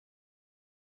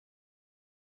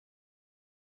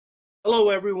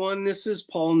Hello, everyone. This is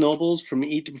Paul Nobles from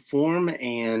Eat to Perform,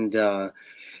 and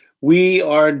we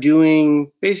are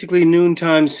doing basically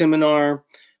noontime seminar,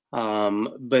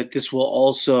 but this will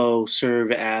also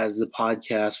serve as the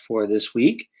podcast for this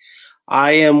week.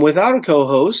 I am without a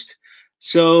co-host,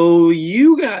 so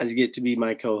you guys get to be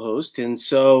my co-host. And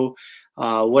so,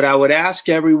 what I would ask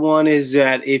everyone is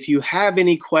that if you have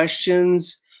any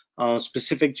questions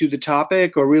specific to the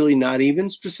topic, or really not even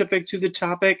specific to the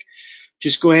topic,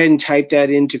 just go ahead and type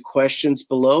that into questions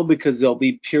below because there'll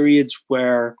be periods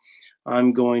where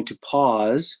I'm going to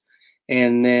pause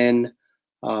and then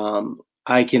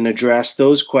I can address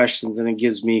those questions, and it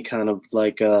gives me kind of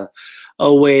like a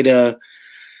way to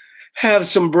have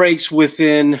some breaks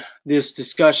within this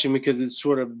discussion because it's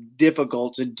sort of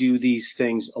difficult to do these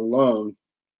things alone.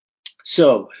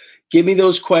 So give me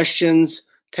those questions,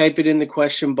 type it in the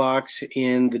question box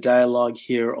in the dialogue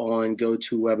here on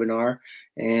GoToWebinar,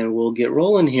 and we'll get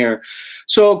rolling here.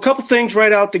 So a couple things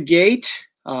right out the gate.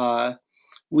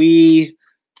 We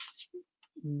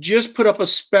just put up a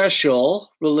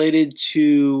special related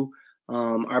to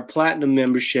our platinum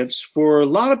memberships for a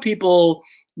lot of people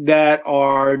that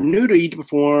are new to Eat to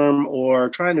Perform or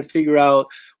trying to figure out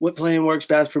what plan works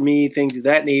best for me, things of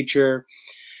that nature.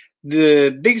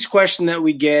 The biggest question that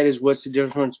we get is what's the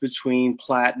difference between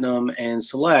platinum and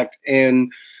select?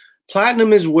 And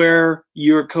platinum is where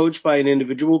you're coached by an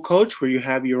individual coach, where you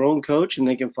have your own coach and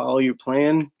they can follow your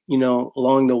plan,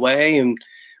 along the way. And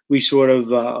we sort of,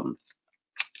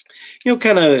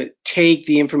 kind of take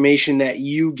the information that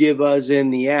you give us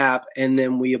in the app and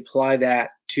then we apply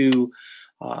that to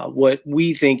what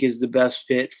we think is the best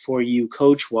fit for you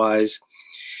coach wise.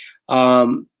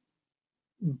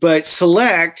 But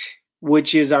select,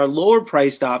 which is our lower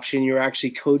priced option, you're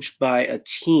actually coached by a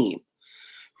team.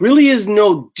 Really is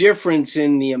no difference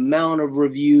in the amount of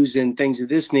reviews and things of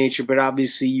this nature, but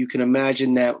obviously you can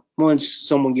imagine that once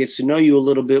someone gets to know you a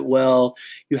little bit well,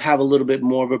 you have a little bit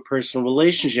more of a personal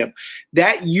relationship.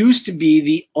 That used to be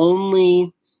the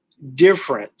only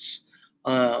difference.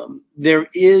 There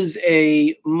is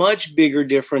a much bigger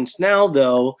difference now,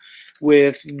 though,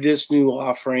 with this new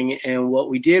offering. And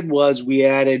what we did was we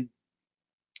added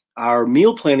our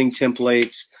meal planning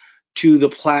templates to the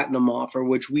platinum offer,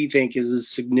 which we think is a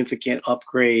significant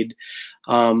upgrade.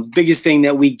 Biggest thing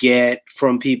that we get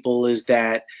from people is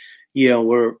that,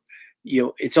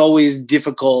 it's always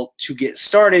difficult to get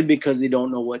started because they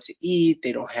don't know what to eat.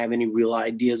 They don't have any real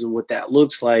ideas of what that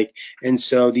looks like. And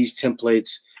so these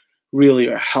templates really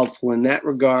are helpful in that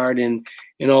regard. And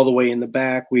all the way in the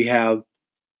back, we have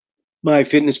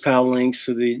MyFitnessPal links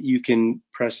so that you can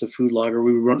press the food logger.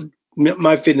 We run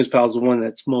MyFitnessPal is the one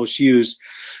that's most used,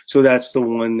 so that's the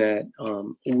one that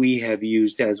we have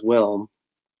used as well.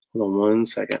 Hold on one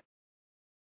second.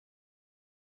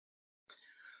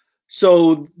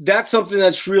 So that's something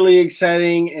that's really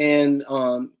exciting, and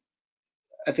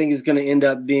I think is going to end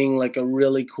up being like a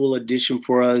really cool addition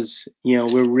for us.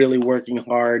 We're really working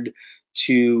hard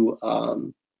to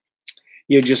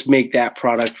just make that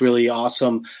product really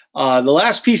awesome. The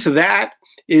last piece of that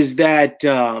is that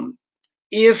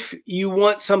if you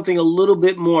want something a little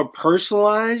bit more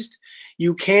personalized,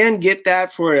 you can get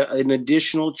that for an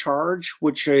additional charge,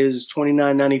 which is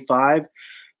 $29.95.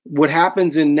 What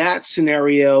happens in that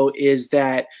scenario is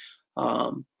that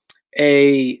um,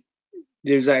 a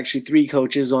there's actually three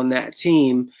coaches on that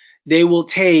team. They will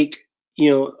take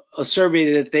a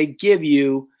survey that they give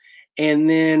you, and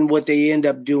then what they end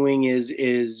up doing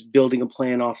is building a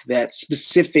plan off of that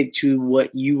specific to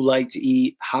what you like to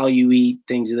eat, how you eat,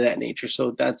 things of that nature.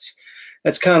 So that's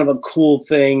kind of a cool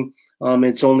thing.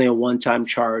 It's only a one-time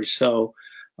charge, so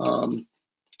um,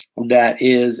 that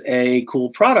is a cool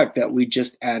product that we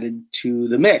just added to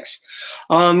the mix.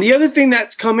 The other thing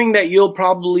that's coming that you'll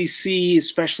probably see,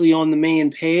 especially on the main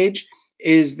page,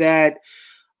 is that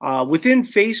within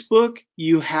Facebook,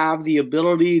 you have the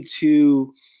ability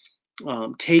to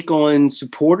take on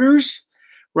supporters,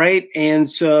 right? And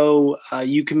so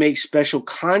you can make special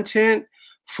content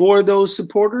for those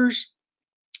supporters.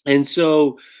 And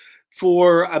so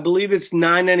for, I believe it's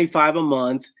 $9.95 a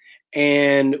month.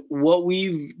 And what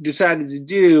we've decided to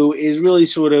do is really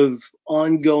sort of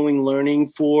ongoing learning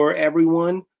for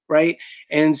everyone, right?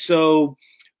 And so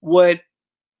what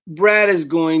Brad is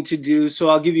going to do, so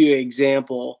I'll give you an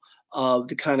example of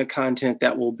the kind of content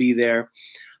that will be there.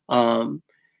 Um,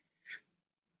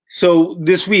 so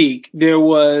this week there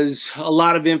was a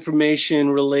lot of information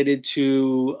related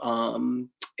to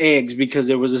eggs because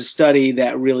there was a study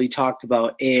that really talked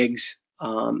about eggs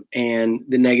and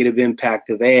the negative impact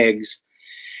of eggs.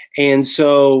 And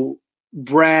so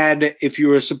Brad, if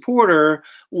you're a supporter,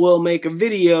 will make a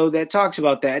video that talks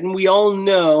about that. And we all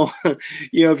know,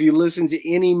 if you listen to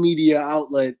any media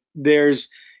outlet, there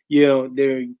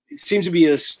seems to be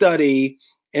a study,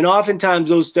 and oftentimes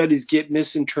those studies get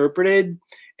misinterpreted.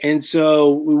 And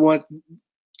so we want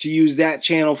to use that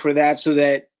channel for that so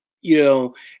that,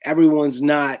 everyone's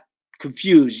not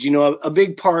confused. A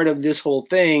big part of this whole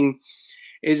thing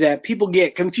is that people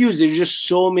get confused. There's just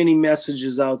so many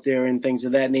messages out there and things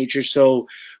of that nature. So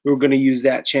we're going to use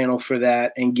that channel for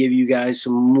that and give you guys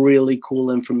some really cool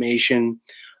information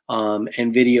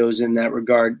and videos in that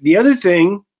regard. The other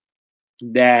thing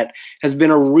that has been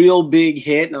a real big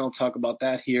hit, and I'll talk about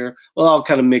that here. Well, I'll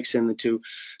kind of mix in the two.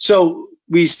 So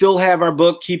we still have our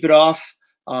book, Keep It Off.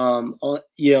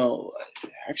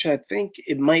 Actually, I think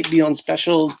it might be on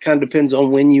special. It kind of depends on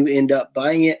when you end up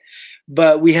buying it.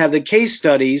 But we have the case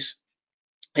studies,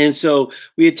 and so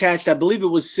we attached, I believe it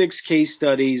was 6 case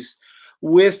studies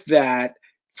with that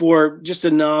for just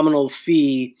a nominal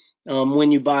fee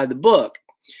when you buy the book.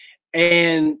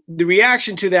 And the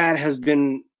reaction to that has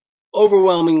been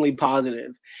overwhelmingly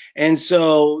positive. And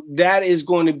so that is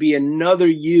going to be another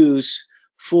use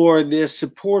for this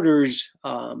supporters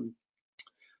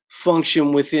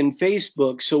function within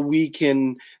Facebook, so we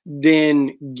can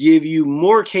then give you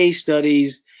more case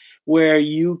studies where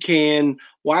you can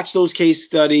watch those case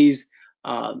studies,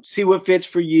 see what fits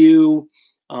for you,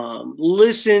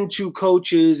 listen to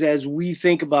coaches as we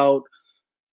think about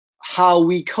how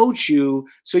we coach you,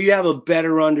 so you have a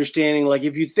better understanding. Like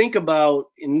if you think about,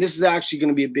 and this is actually going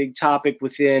to be a big topic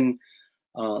within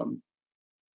the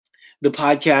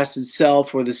podcast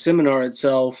itself or the seminar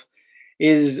itself,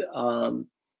 is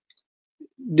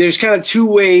there's kind of 2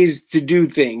 ways to do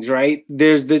things, right?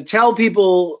 There's the tell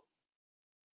people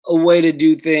a way to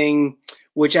do thing,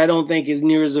 which I don't think is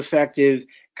near as effective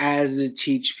as the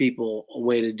teach people a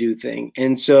way to do thing.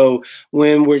 And so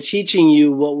when we're teaching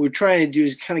you, what we're trying to do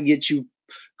is kind of get you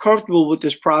comfortable with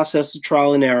this process of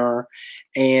trial and error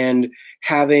and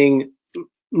having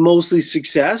mostly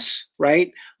success,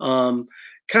 right?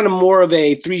 Kind of more of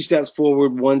a 3 steps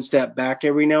forward, 1 step back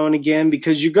every now and again,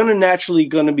 because you're going to naturally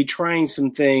going to be trying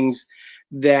some things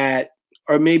that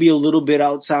are maybe a little bit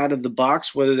outside of the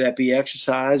box, whether that be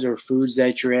exercise or foods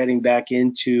that you're adding back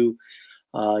into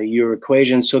your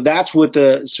equation. So that's what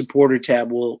the supporter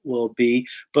tab will be.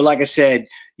 But like I said,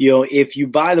 if you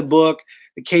buy the book,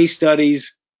 the case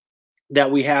studies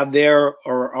that we have there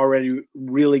are already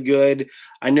really good.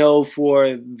 I know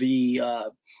for the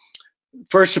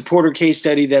first supporter case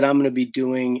study that I'm going to be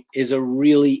doing is a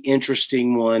really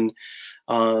interesting one.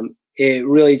 It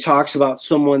really talks about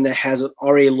someone that has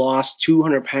already lost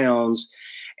 200 pounds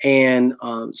and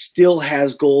still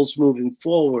has goals moving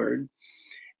forward.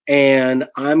 And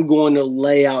I'm going to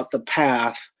lay out the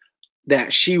path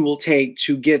that she will take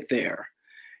to get there.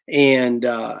 And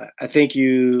I think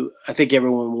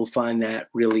everyone will find that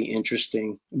really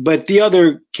interesting. But the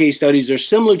other case studies are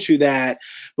similar to that,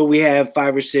 but we have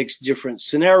 5 or 6 different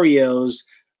scenarios,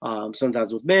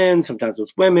 sometimes with men, sometimes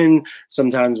with women,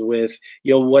 sometimes with,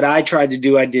 what I tried to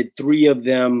do, I did 3 of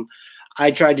them. I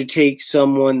tried to take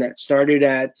someone that started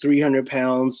at 300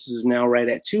 pounds, is now right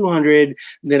at 200.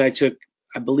 Then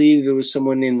I believe there was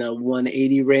someone in the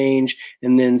 180 range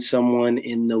and then someone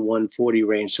in the 140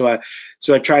 range. So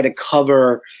I try to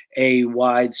cover a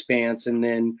wide span, and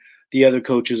then the other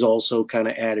coaches also kind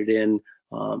of added in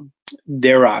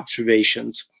their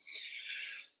observations.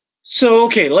 So,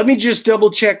 okay, let me just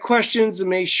double check questions and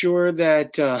make sure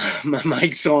that my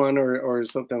mic's on or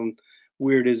something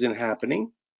weird isn't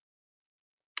happening.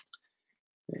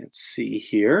 Let's see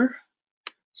here.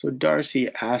 So Darcy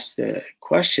asked a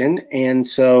question, and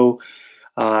so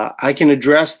I can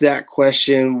address that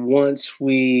question once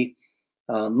we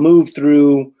move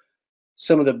through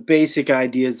some of the basic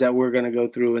ideas that we're going to go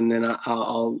through, and then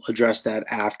I'll address that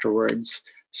afterwards.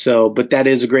 So, but that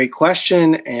is a great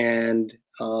question, and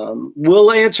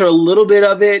we'll answer a little bit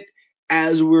of it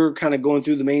as we're kind of going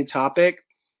through the main topic.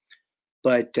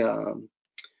 But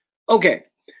okay,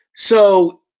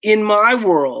 so in my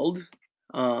world,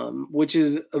 which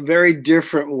is a very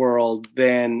different world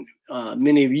than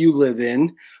many of you live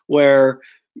in, where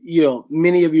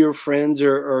many of your friends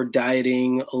are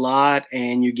dieting a lot,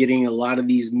 and you're getting a lot of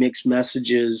these mixed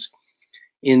messages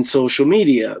in social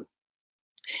media.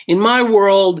 In my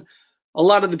world, a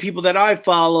lot of the people that I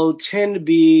follow tend to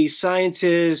be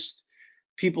scientists,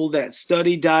 people that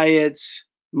study diets,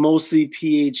 mostly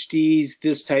PhDs,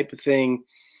 this type of thing.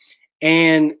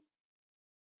 And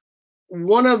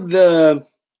one of the,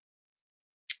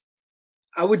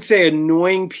 I would say,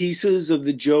 annoying pieces of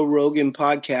the Joe Rogan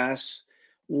podcast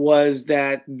was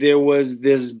that there was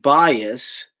this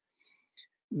bias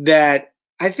that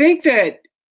I think that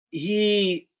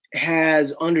he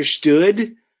has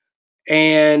understood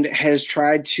and has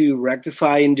tried to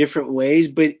rectify in different ways,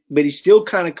 but he still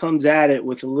kind of comes at it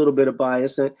with a little bit of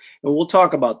bias, and we'll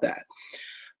talk about that.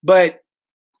 But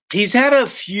he's had a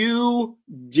few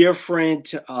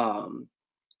different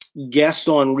guests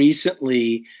on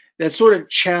recently that sort of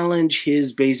challenge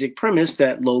his basic premise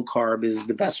that low carb is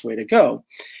the best way to go.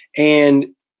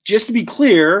 And just to be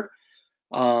clear,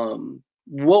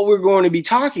 what we're going to be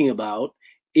talking about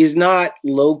is not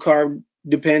low carb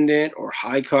dependent or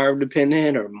high carb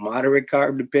dependent or moderate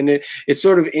carb dependent. It's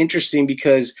sort of interesting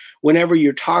because whenever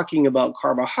you're talking about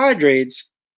carbohydrates,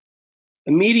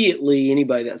 immediately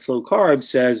anybody that's low carb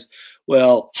says,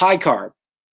 well, high carb.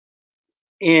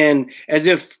 And as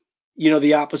if,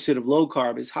 the opposite of low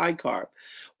carb is high carb.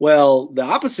 Well, the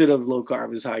opposite of low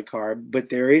carb is high carb, but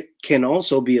there it can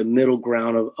also be a middle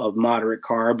ground of moderate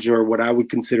carbs, or what I would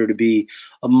consider to be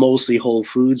a mostly whole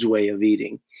foods way of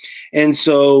eating. And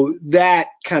so that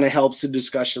kind of helps the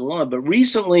discussion along. But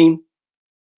recently,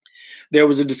 there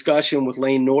was a discussion with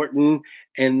Layne Norton,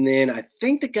 and then I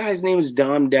think the guy's name is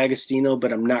Dom D'Agostino,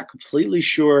 but I'm not completely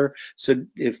sure. So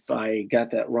if I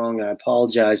got that wrong, I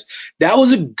apologize. That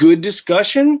was a good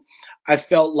discussion. I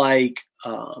felt like,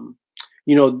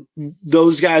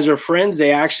 those guys are friends.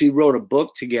 They actually wrote a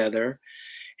book together.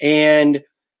 And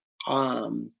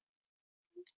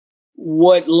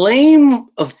what Layne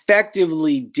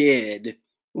effectively did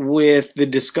with the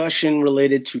discussion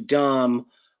related to Dom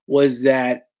was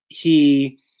that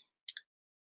he,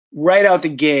 right out the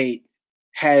gate,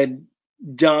 had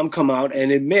Dom come out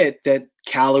and admit that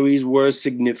calories were a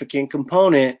significant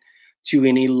component to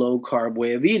any low carb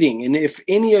way of eating. And if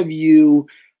any of you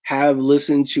have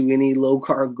listened to any low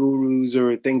carb gurus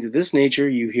or things of this nature,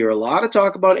 you hear a lot of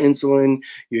talk about insulin.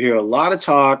 You hear a lot of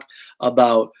talk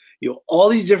about all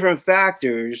these different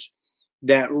factors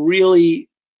that really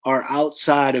are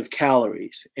outside of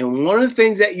calories. And one of the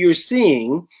things that you're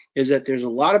seeing is that there's a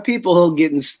lot of people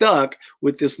getting stuck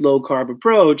with this low carb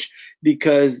approach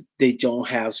because they don't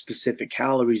have specific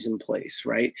calories in place,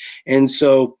 right? And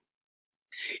so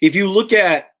if you look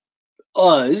at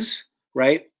us,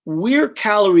 right, we're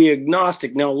calorie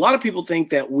agnostic. Now, a lot of people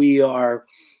think that we are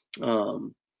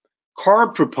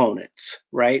carb proponents,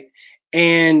 right?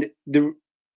 And the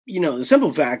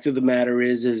simple fact of the matter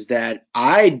is that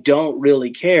I don't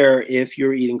really care if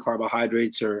you're eating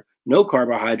carbohydrates or no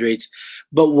carbohydrates,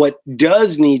 but what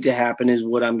does need to happen is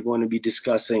what I'm going to be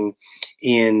discussing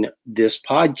in this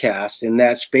podcast, and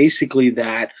that's basically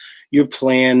that your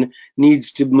plan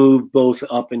needs to move both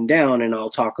up and down, and I'll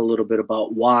talk a little bit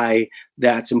about why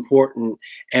that's important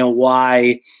and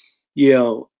why,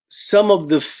 some of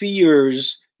the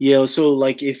fears, so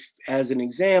like if, as an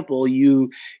example, you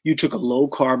took a low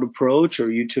carb approach or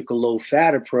you took a low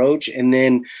fat approach, and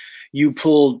then you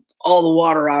pulled all the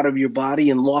water out of your body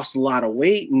and lost a lot of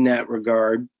weight in that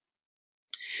regard.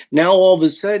 Now all of a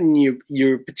sudden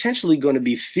you're potentially going to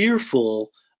be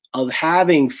fearful of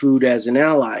having food as an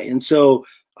ally. And so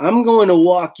I'm going to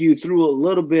walk you through a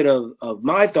little bit of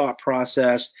my thought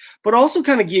process, but also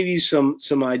kind of give you some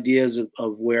ideas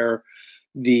of where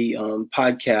the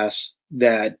podcast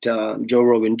that Joe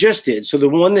Rogan just did. So the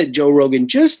one that Joe Rogan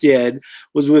just did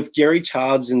was with Gary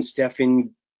Taubes and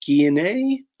Stephan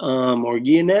Guyenet, or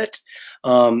Guyenet.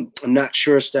 I'm not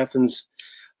sure Stefan's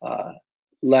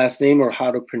last name or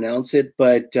how to pronounce it,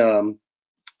 but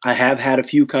I have had a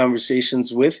few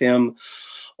conversations with him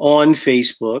on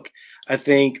Facebook. I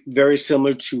think very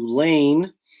similar to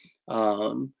Layne.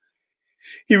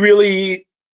 He really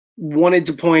wanted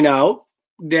to point out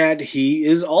that he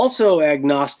is also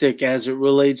agnostic as it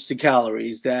relates to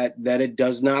calories, that it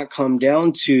does not come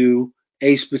down to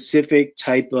a specific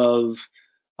type of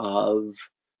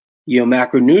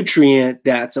macronutrient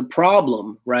that's a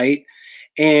problem, right?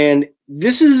 And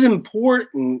this is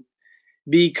important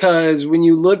because when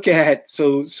you look at,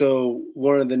 so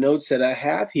one of the notes that I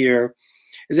have here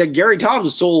is that Gary Taubes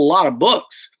has sold a lot of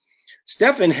books.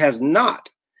 Stephan has not.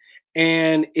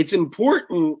 And it's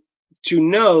important to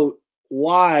note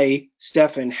why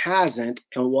Stephan hasn't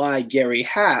and why Gary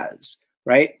has,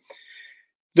 right?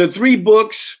 The three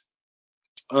books,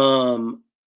 let's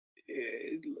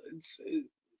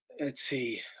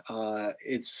see,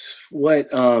 it's what,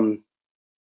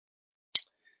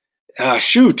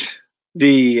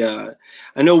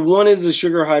 I know one is the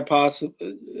sugar hypothesis.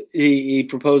 He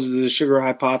proposes the sugar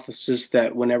hypothesis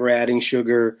that whenever adding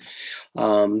sugar,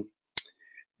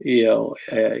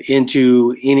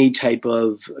 into any type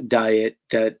of diet,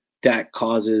 that that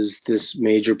causes this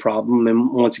major problem.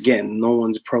 And once again, no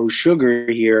one's pro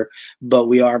sugar here, but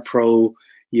we are pro,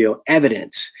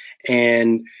 evidence.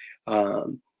 And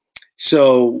um,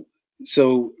 so,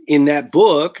 so in that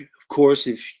book, of course,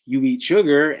 if you eat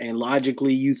sugar and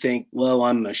logically you think, well,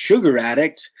 I'm a sugar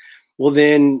addict, well,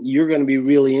 then you're going to be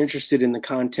really interested in the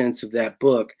contents of that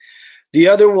book. The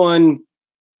other one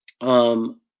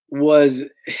um, was,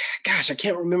 gosh, I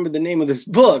can't remember the name of this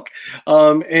book,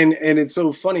 and it's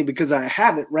so funny because I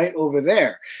have it right over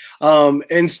there.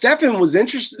 And Stefan was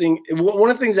interesting. One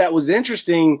of the things that was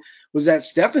interesting was that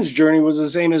Stefan's journey was the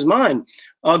same as mine.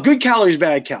 Good calories,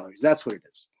 bad calories. That's what it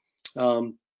is.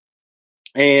 Um,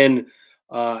 and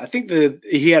I think that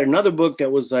he had another book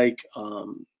that was like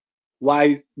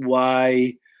why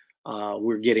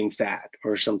we're getting fat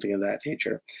or something of that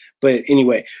nature. But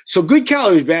anyway, so good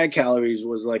calories, bad calories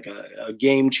was like a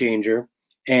game changer,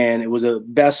 and it was a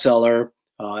bestseller.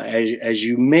 As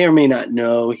you may or may not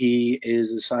know, he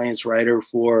is a science writer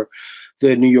for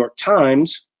the New York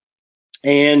Times.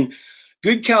 And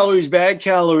good calories, bad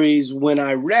calories, when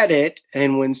I read it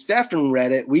and when Stefan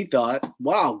read it, we thought,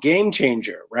 wow, game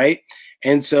changer, right?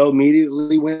 And so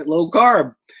immediately went low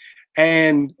carb.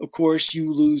 And of course,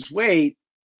 you lose weight,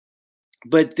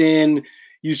 but then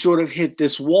you sort of hit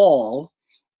this wall.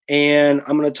 And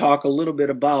I'm going to talk a little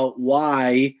bit about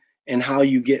why and how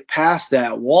you get past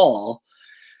that wall.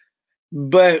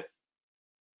 But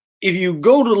if you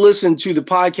go to listen to the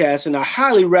podcast, and I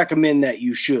highly recommend that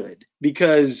you should,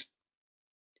 because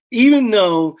even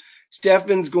though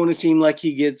Stefan's going to seem like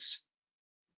he gets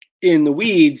in the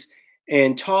weeds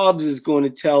and Tobbs is going to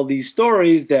tell these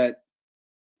stories that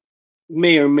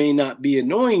may or may not be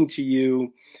annoying to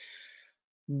you,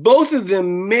 both of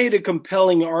them made a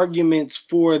compelling arguments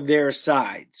for their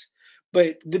sides.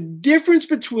 But the difference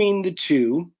between the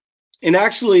two, and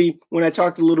actually, when I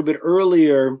talked a little bit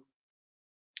earlier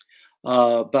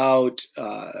about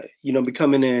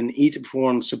becoming an Eat to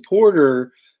Perform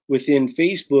supporter within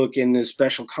Facebook and the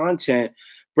special content,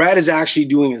 Brad is actually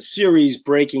doing a series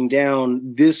breaking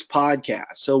down this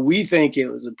podcast. So we think it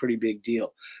was a pretty big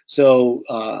deal. So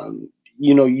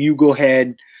you go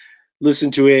ahead, listen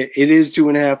to it. It is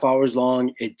 2.5 hours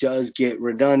long. It does get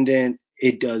redundant.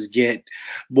 It does get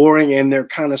boring, and they're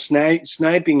kind of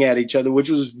sniping at each other, which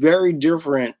was very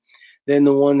different than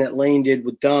the one that Lane did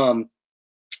with Dom,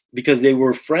 because they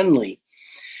were friendly.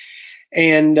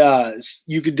 And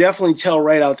you could definitely tell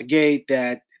right out the gate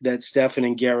that Stefan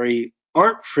and Gary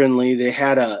aren't friendly. They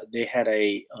had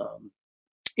a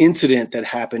incident that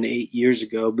happened 8 years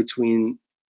ago between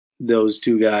those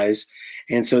two guys,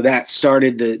 and so that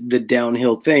started the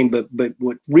downhill thing. But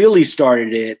what really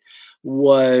started it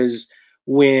was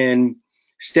when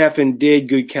Stefan did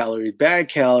good calories, bad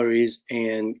calories,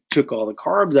 and took all the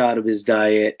carbs out of his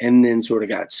diet, and then sort of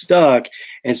got stuck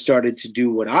and started to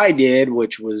do what I did,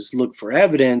 which was look for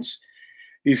evidence.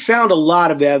 We found a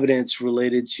lot of evidence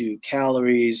related to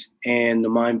calories and the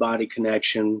mind-body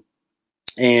connection,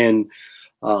 and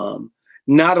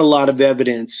not a lot of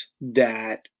evidence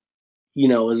that,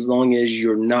 as long as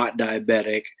you're not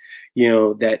diabetic,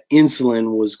 that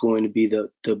insulin was going to be the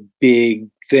big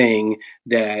thing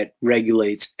that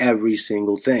regulates every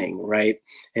single thing, right?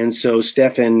 And so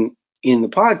Stefan in the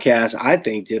podcast, I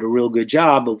think, did a real good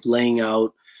job of laying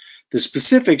out the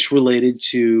specifics related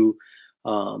to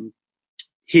um,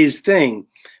 his thing.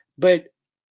 But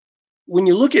when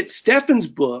you look at Stefan's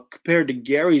book compared to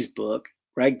Gary's book,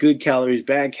 right? Good calories,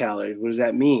 bad calories. What does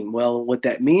that mean? Well, what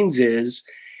that means is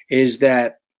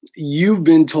that you've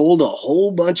been told a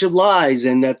whole bunch of lies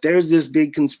and that there's this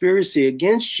big conspiracy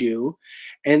against you.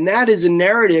 And that is a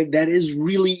narrative that is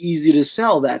really easy to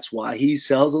sell. That's why he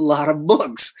sells a lot of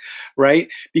books, right?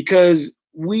 Because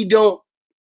we don't,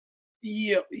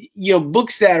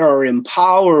 books that are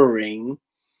empowering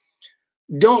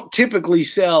don't typically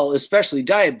sell, especially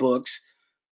diet books,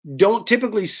 don't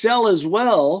typically sell as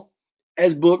well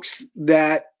as books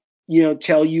that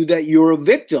tell you that you're a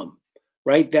victim,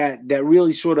 right? That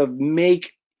really sort of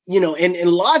make,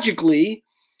 and logically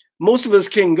most of us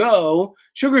can go,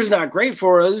 sugar's not great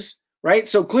for us, right?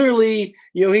 So clearly,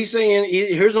 he's saying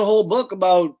here's a whole book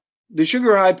about the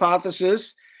sugar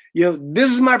hypothesis.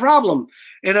 This is my problem.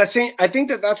 And I think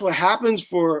that that's what happens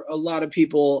for a lot of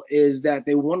people, is that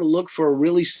they want to look for a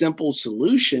really simple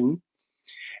solution,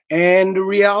 and the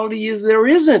reality is there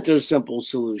isn't a simple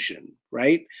solution,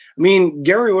 right? I mean,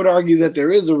 Gary would argue that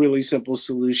there is a really simple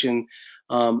solution.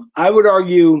 I would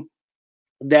argue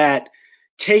that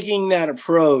taking that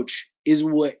approach is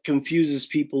what confuses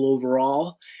people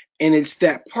overall. And it's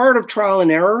that part of trial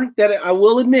and error that I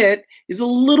will admit is a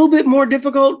little bit more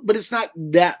difficult, but it's not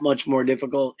that much more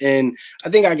difficult. And I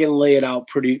think I can lay it out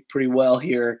pretty well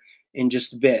here in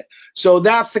just a bit. So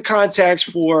that's the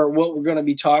context for what we're going to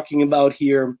be talking about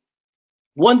here.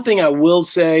 One thing I will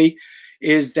say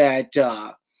is that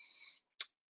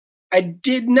I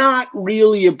did not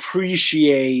really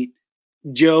appreciate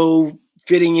Joe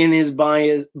fitting in his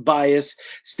bias.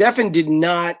 Stefan did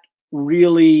not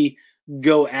really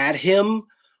go at him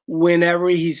whenever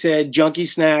he said junky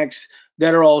snacks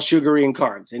that are all sugary and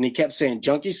carbs. And he kept saying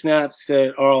junky snacks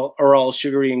that are all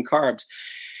sugary and carbs.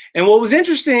 And what was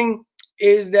interesting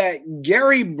is that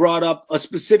Gary brought up a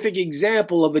specific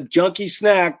example of a junky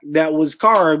snack that was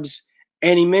carbs,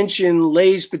 and he mentioned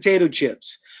Lay's potato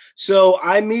chips. So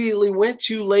I immediately went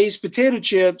to Lay's potato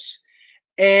chips,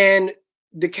 and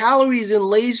the calories in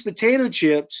Lay's potato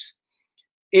chips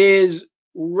is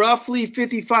roughly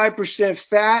 55%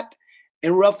 fat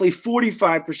and roughly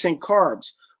 45%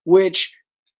 carbs, which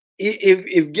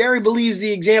if Gary believes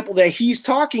the example that he's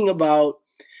talking about,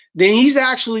 then he's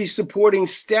actually supporting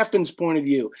Stefan's point of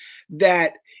view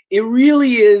that it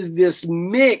really is this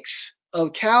mix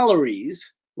of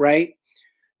calories, right?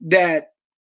 That,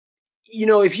 you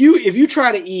know, if you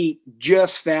try to eat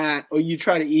just fat or you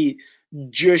try to eat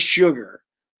just sugar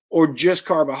or just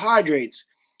carbohydrates,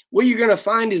 what you're going to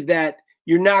find is that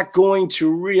you're not going to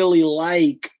really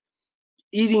like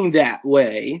eating that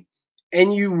way,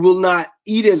 and you will not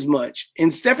eat as much.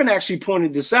 And Stefan actually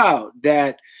pointed this out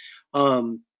that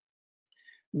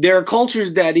there are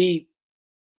cultures that eat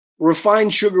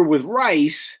refined sugar with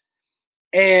rice,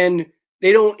 and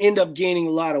they don't end up gaining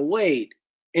a lot of weight.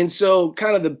 And so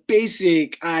kind of the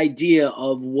basic idea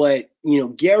of what,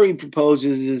 Gary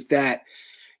proposes is that,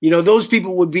 those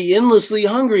people would be endlessly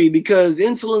hungry because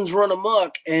insulin's run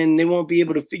amok and they won't be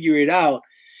able to figure it out.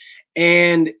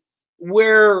 And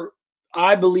where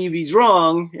I believe he's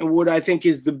wrong, and what I think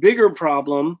is the bigger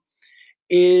problem,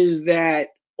 is that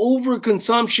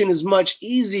overconsumption is much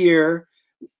easier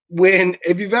when,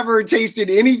 if you've ever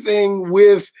tasted anything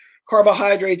with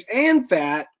carbohydrates and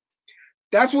fat,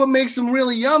 that's what makes them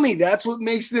really yummy. That's what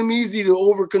makes them easy to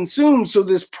overconsume. So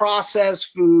this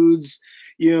processed foods,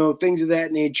 things of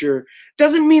that nature,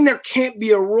 doesn't mean there can't be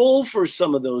a role for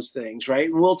some of those things, right?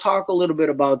 We'll talk a little bit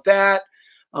about that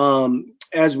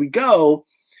as we go.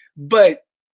 But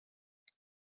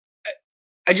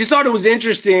I just thought it was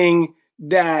interesting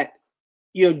that,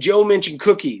 Joe mentioned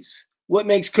cookies. What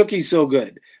makes cookies so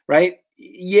good, right?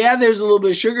 Yeah, there's a little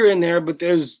bit of sugar in there, but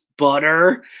there's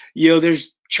butter,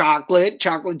 there's chocolate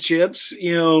chips,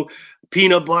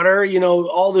 peanut butter,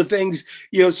 all the things,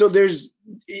 so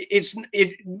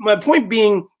my point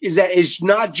being is that it's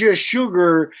not just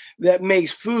sugar that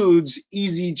makes foods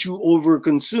easy to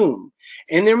overconsume.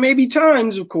 And there may be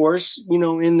times, of course,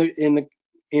 in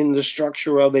the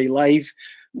structure of a life,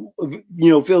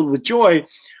 filled with joy,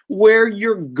 where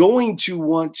you're going to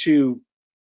want to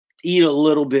eat a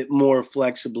little bit more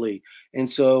flexibly. And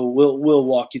so we'll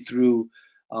walk you through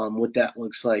what that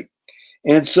looks like.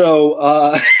 And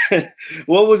so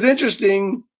what was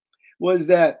interesting was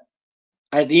that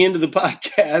at the end of the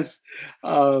podcast,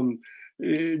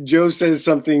 Joe says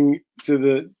something to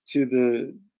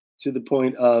the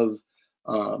point of,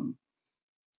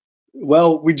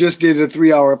 well, we just did a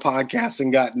 3-hour podcast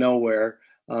and got nowhere.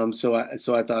 So I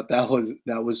thought that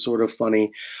was sort of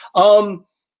funny.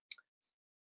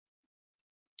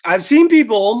 I've seen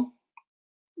people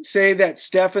say that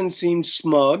Stefan seemed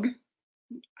smug.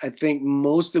 I think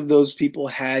most of those people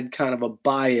had kind of a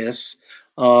bias,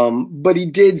 but he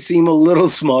did seem a little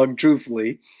smug,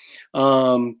 truthfully,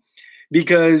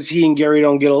 because he and Gary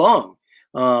don't get along.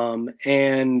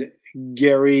 And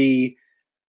Gary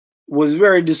was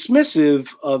very dismissive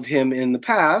of him in the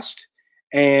past,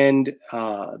 and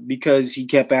because he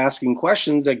kept asking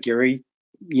questions that Gary,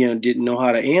 didn't know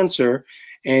how to answer,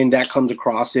 and that comes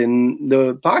across in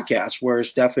the podcast where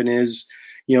Stefan is,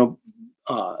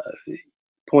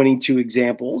 pointing to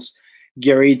examples.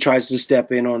 Gary tries to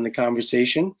step in on the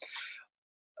conversation.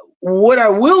 What I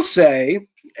will say,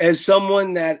 as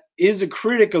someone that is a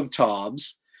critic of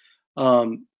Tobbs,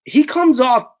 he comes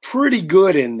off pretty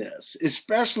good in this,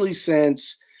 especially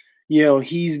since,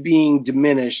 he's being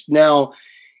diminished. Now,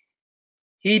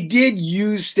 he did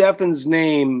use Stefan's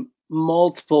name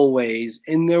multiple ways,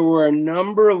 and there were a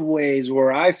number of ways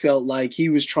where I felt like he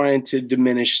was trying to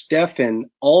diminish Stefan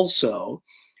also,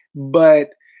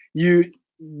 but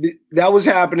that was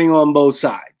happening on both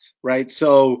sides, right?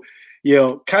 So,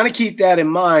 kind of keep that in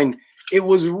mind. It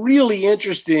was really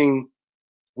interesting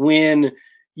when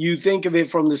you think of it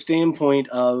from the standpoint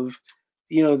of,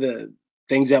 the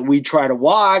things that we try to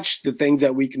watch, the things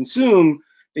that we consume,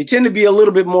 they tend to be a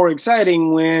little bit more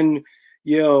exciting when,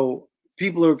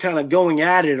 people are kind of going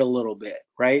at it a little bit,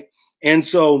 right? And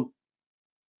so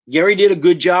Gary did a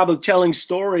good job of telling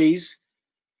stories,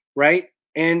 right?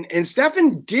 And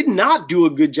Stefan did not do a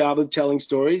good job of telling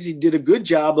stories. He did a good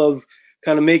job of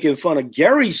kind of making fun of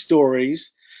Gary's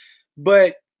stories,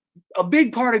 but a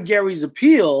big part of Gary's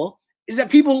appeal is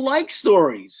that people like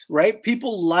stories, right?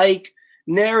 People like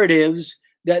narratives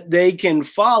that they can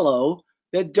follow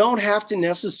that don't have to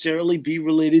necessarily be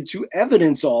related to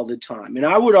evidence all the time. And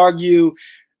I would argue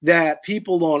that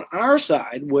people on our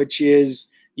side, which is,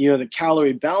 the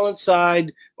calorie balance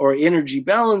side or energy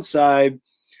balance side,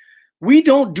 we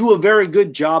don't do a very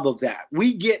good job of that.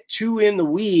 We get too in the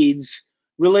weeds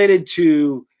related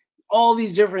to all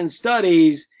these different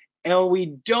studies, and we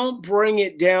don't bring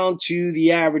it down to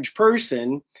the average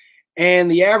person. And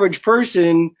the average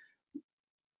person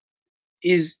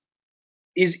is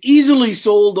easily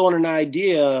sold on an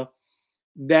idea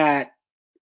that,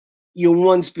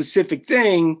 one specific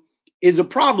thing is a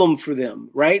problem for them,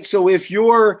 right? So if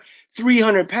you're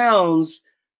 300 pounds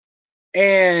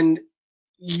and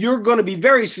you're going to be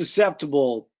very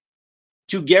susceptible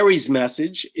to Gary's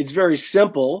message. It's very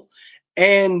simple.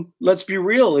 And let's be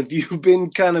real, if you've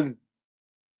been kind of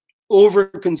over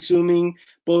consuming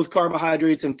both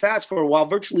carbohydrates and fats for a while,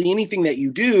 virtually anything that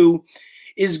you do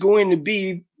is going to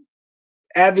be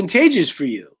advantageous for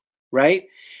you, right?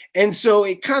 And so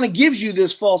it kind of gives you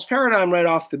this false paradigm right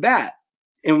off the bat,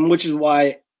 and which is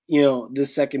why,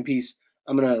 this second piece,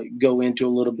 I'm going to go into a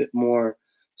little bit more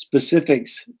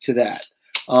specifics to that.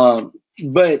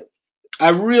 But I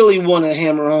really want to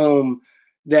hammer home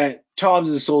that Tobbs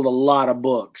has sold a lot of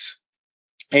books,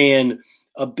 and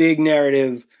a big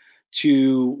narrative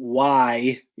to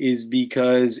why is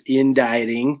because in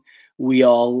dieting, we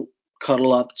all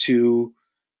cuddle up to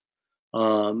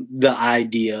the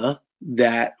idea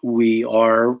that we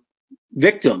are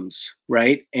victims,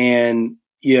 right? And,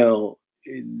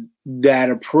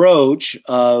 that approach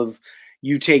of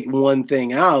you take one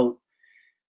thing out,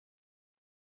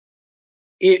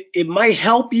 it might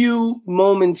help you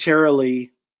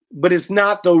momentarily, but it's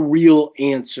not the real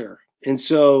answer. And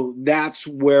so that's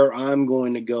where I'm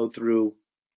going to go through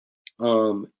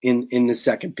in the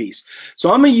second piece.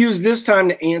 So I'm going to use this time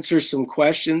to answer some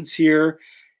questions here.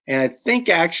 And I think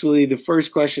actually the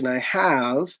first question I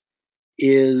have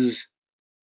is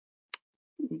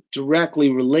directly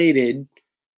related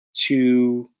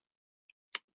to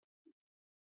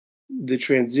the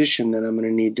transition that I'm going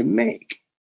to need to make.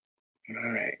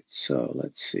 All right, so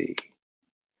let's see.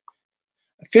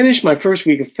 I finished my first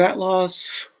week of fat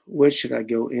loss. What should I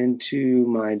go into?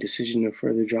 My decision to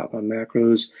further drop my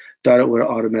macros. Thought it would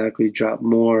automatically drop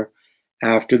more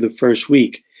after the first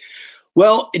week.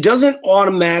 Well, it doesn't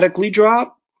automatically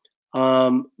drop,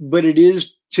 but it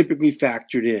is typically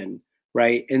factored in,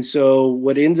 right? And so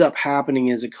what ends up happening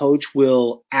is a coach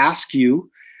will ask you,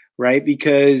 right?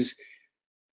 Because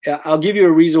I'll give you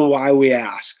a reason why we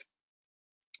ask.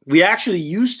 We actually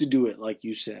used to do it, like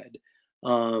you said.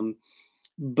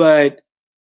 But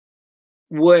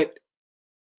what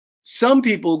some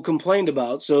people complained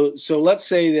about, so let's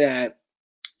say that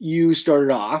you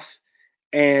started off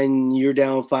and you're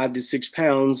down 5 to 6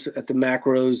 pounds at the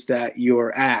macros that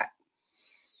you're at.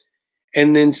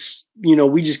 And then,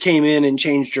 we just came in and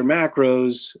changed your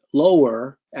macros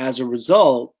lower as a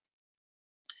result,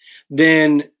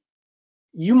 then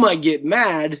you might get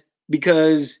mad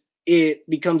because it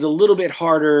becomes a little bit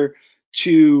harder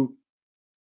to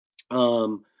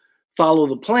follow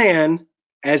the plan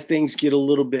as things get a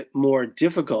little bbit more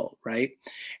difficult, right?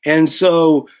 And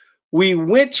so we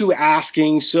went to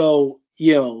asking, so,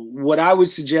 what I would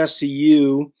suggest to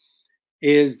you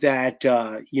is that,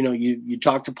 you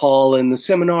talk to Paul in the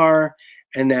seminar,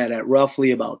 and that at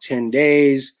roughly about 10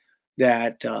 days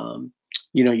that,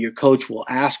 your coach will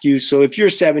ask you. So if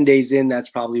you're 7 days in, that's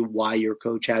probably why your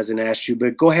coach hasn't asked you,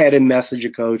 but go ahead and message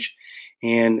a coach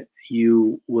and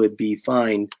you would be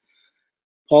fine.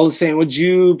 Paul is saying, would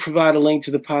you provide a link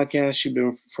to the podcast you've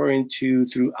been referring to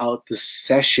throughout the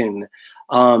session?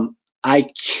 I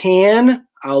can.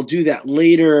 I'll do that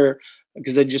later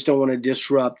because I just don't want to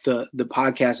disrupt the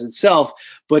podcast itself.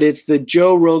 But it's the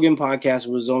Joe Rogan podcast.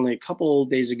 It was only a couple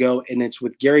days ago, and it's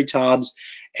with Gary Tobbs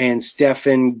and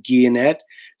Stefan Guyenet.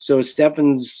 So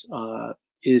Stefan's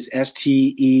is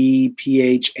Stephan.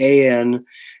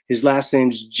 His last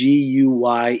name's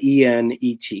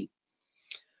Guyenet.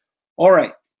 All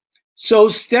right. So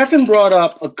Stefan brought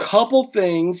up a couple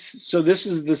things. So this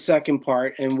is the second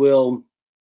part, and we'll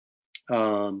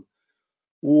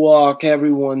walk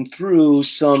everyone through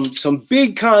some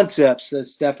big concepts that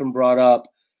Stefan brought up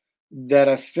that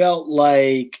I felt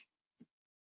like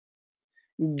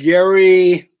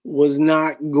Gary was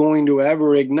not going to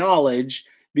ever acknowledge,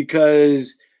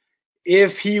 because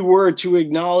if he were to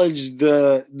acknowledge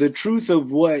the truth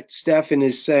of what Stefan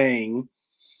is saying,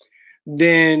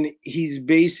 then he's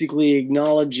basically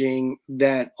acknowledging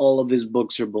that all of his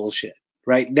books are bullshit,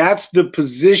 right? That's the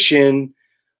position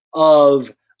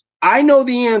of, I know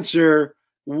the answer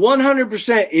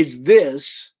 100%, it's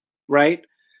this, right?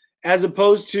 As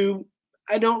opposed to,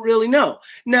 I don't really know.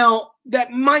 Now,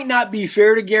 that might not be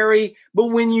fair to Gary, but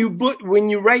when you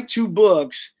write two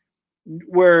books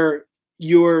where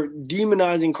you're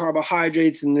demonizing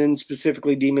carbohydrates and then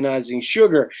specifically demonizing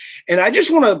sugar, and I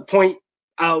just want to point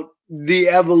out the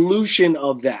evolution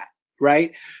of that,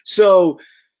 right? So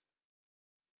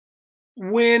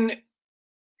when,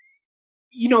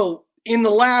 in the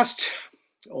last,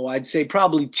 I'd say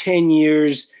probably 10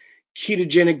 years,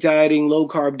 ketogenic dieting, low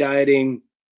carb dieting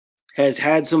has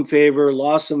had some favor,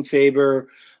 lost some favor,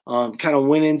 kind of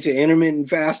went into intermittent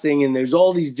fasting, and there's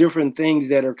all these different things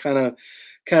that are kind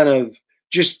of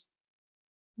just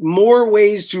more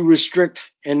ways to restrict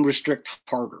and restrict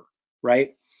harder,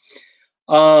 right?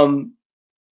 Um,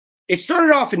 it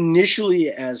started off initially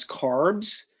as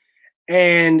carbs,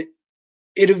 and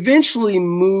it eventually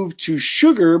moved to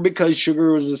sugar because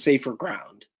sugar was a safer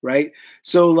ground, right?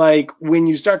 So like when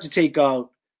you start to take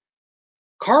out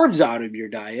carbs out of your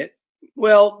diet,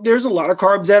 well, there's a lot of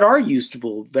carbs that are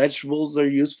useful. Vegetables are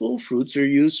useful, fruits are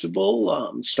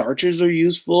useful, starches are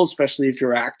useful, especially if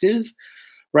you're active,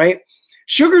 right?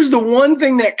 Sugar's the one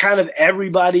thing that kind of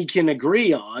everybody can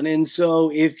agree on. And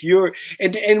so if you're,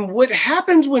 and what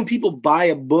happens when people buy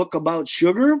a book about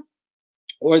sugar,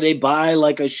 or they buy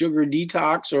like a sugar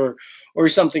detox or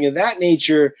something of that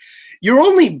nature, you're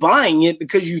only buying it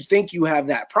because you think you have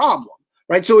that problem,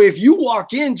 right? So if you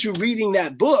walk into reading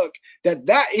that book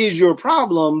that is your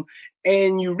problem,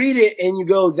 and you read it and you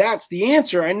go, that's the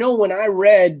answer. I know when I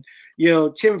read,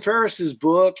 Tim Ferriss's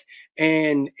book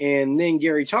and then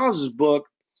Gary Tauss's book,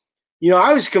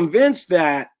 I was convinced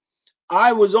that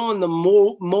I was on the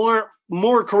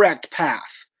more correct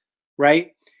path,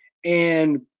 right?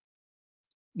 And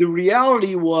the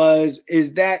reality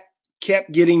is that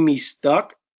kept getting me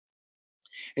stuck.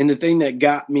 And the thing that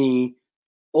got me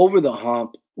over the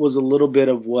hump was a little bit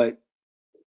of what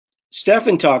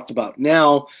Stefan talked about.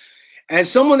 Now,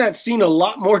 as someone that's seen a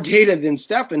lot more data than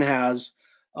Stefan has,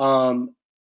 I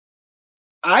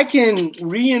can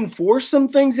reinforce some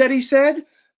things that he said,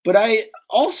 but I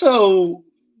also,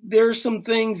 there's some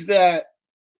things that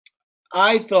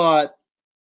I thought,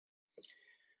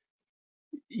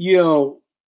 you know,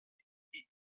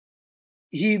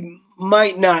 he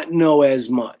might not know as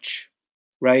much,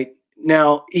 right?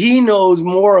 Now, he knows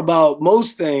more about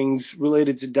most things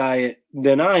related to diet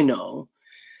than I know,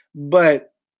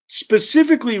 but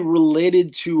specifically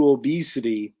related to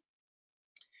obesity,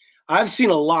 I've seen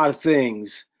a lot of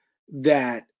things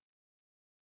that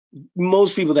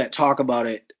most people that talk about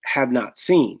it have not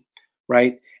seen,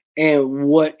 right? And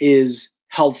what is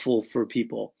helpful for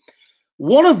people.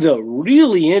 One of the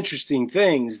really interesting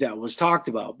things that was talked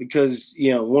about, because,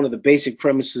 one of the basic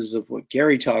premises of what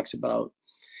Gary talks about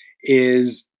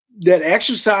is that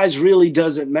exercise really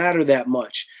doesn't matter that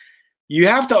much. You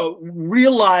have to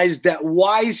realize that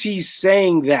why is he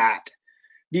saying that?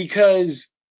 Because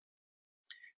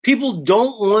people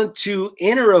don't want to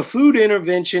enter a food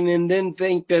intervention and then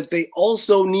think that they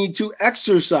also need to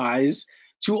exercise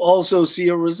to also see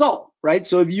a result, right?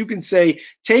 So if you can say,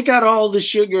 take out all the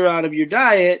sugar out of your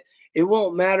diet, it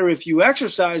won't matter if you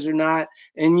exercise or not,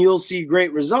 and you'll see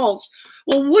great results.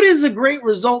 Well, what is a great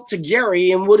result to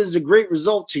Gary, and what is a great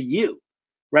result to you,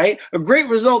 right? A great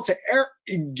result to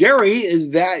Gary is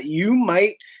that you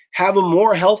might have a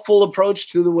more healthful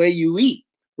approach to the way you eat,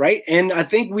 right? And I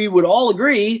think we would all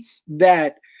agree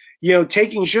that,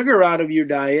 taking sugar out of your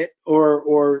diet,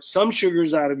 or some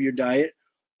sugars out of your diet,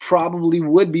 probably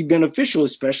would be beneficial,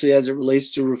 especially as it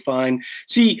relates to refined.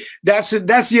 See, that's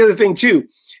the other thing too,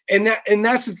 and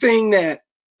that's the thing that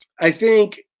I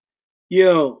think, you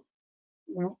know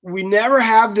we never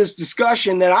have this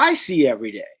discussion that I see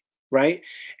every day, right?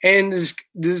 And the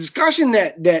discussion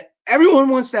that everyone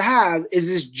wants to have is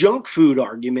this junk food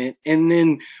argument, and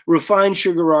then refined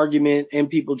sugar argument, and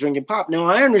people drinking pop. Now,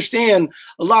 I understand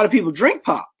a lot of people drink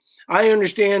pop. I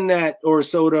understand that, or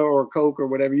soda or Coke or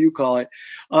whatever you call it.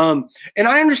 And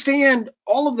I understand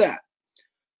all of that.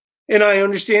 And I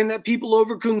understand that people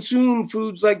overconsume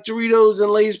foods like Doritos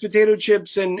and Lay's potato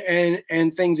chips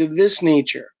and things of this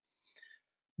nature.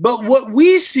 But what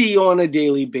we see on a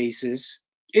daily basis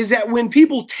is that when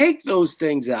people take those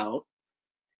things out,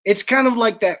 it's kind of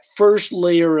like that first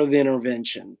layer of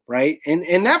intervention, right?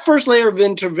 And that first layer of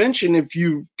intervention, if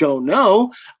you don't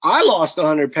know, I lost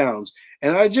 100 pounds.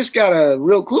 And I just got a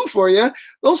real clue for you.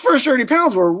 Those first 30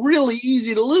 pounds were really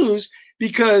easy to lose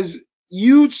because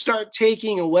you start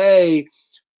taking away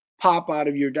pop out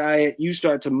of your diet, you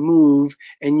start to move,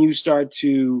 and you start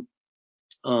to,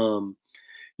 um,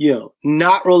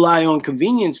 not rely on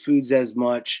convenience foods as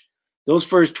much. Those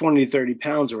first 20 to 30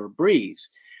 pounds are a breeze.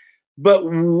 But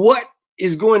what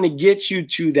is going to get you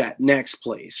to that next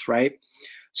place, right?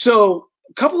 So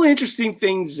a couple of interesting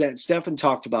things that Stefan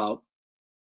talked about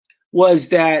was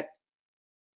that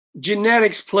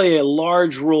genetics play a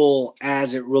large role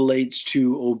as it relates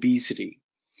to obesity.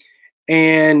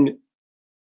 And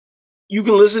you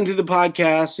can listen to the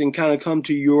podcast and kind of come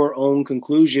to your own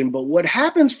conclusion. But what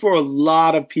happens for a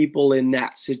lot of people in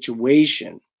that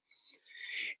situation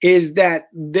is that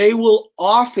they will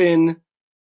often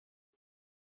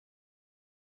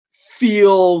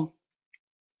feel.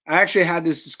 I actually had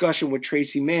this discussion with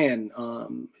Tracy Mann.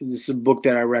 This is a book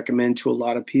that I recommend to a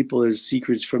lot of people, is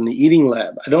Secrets from the Eating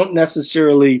Lab. I don't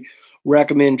necessarily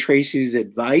recommend Tracy's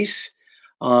advice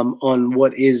on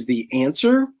what is the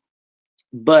answer,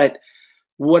 but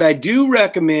what I do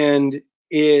recommend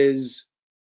is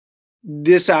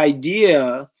this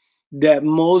idea that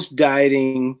most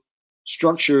dieting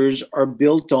structures are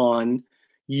built on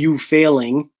you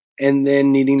failing and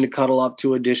then needing to cuddle up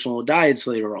to additional diets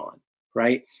later on,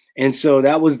 right? And so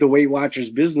that was the Weight Watchers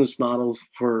business model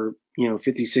for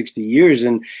 50, 60 years,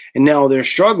 and now they're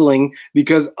struggling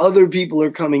because other people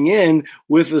are coming in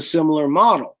with a similar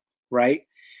model, right?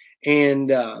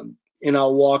 And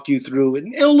I'll walk you through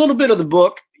a little bit of the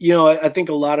book. I think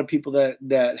a lot of people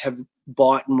that have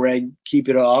bought and read Keep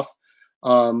It Off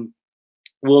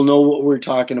will know what we're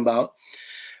talking about.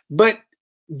 But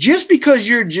just because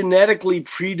you're genetically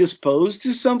predisposed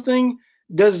to something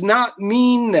does not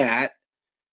mean that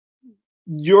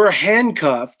you're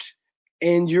handcuffed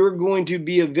and you're going to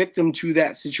be a victim to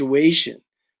that situation,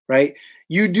 right?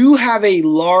 You do have a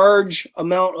large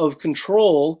amount of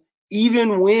control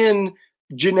even when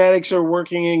genetics are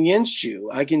working against you.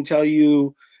 I can tell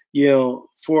you,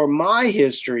 for my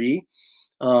history,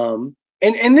 and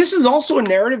this is also a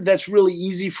narrative that's really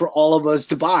easy for all of us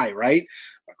to buy, right?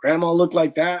 My grandma looked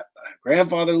like that. My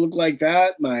grandfather looked like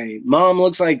that. My mom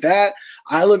looks like that.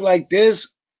 I look like this.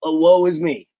 Oh, woe is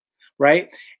me, right?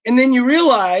 And then you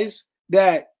realize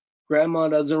that grandma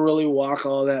doesn't really walk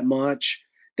all that much,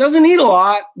 doesn't eat a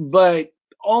lot, but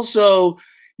also,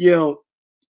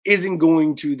 isn't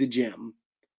going to the gym.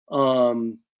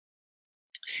 Um,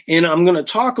 and I'm going to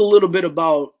talk a little bit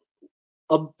about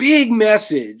a big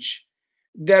message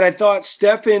that I thought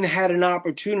Stefan had an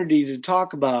opportunity to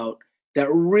talk about that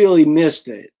really missed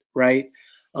it, right?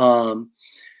 And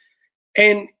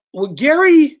what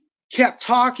Gary kept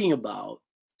talking about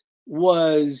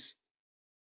was,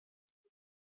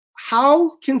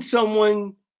 how can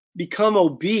someone become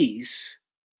obese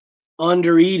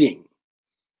under eating?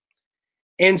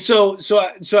 And so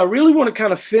I really want to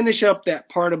kind of finish up that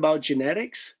part about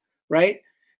genetics, right?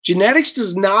 Genetics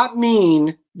does not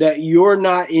mean that you're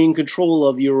not in control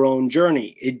of your own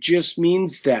journey. It just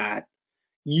means that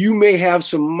you may have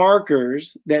some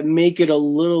markers that make it a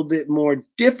little bit more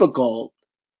difficult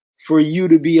for you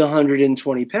to be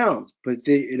 120 pounds. But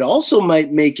it also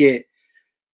might make it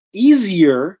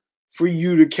easier for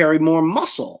you to carry more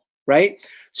muscle, right?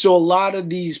 So a lot of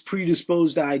these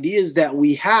predisposed ideas that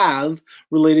we have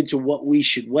related to what we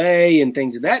should weigh and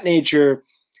things of that nature,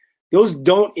 those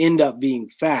don't end up being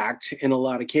fact in a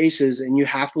lot of cases. And you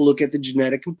have to look at the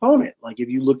genetic component. Like if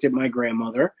you looked at my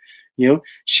grandmother,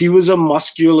 she was a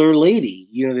muscular lady.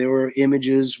 There were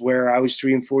images where I was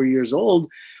 3 and 4 years old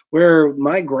where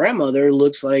my grandmother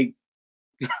looks like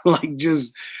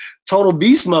just total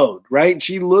beast mode, right?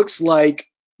 She looks like,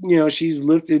 she's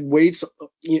lifted weights,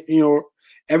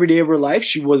 every day of her life.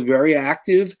 She was very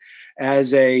active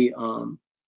as a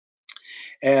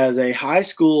high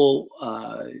school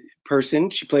person.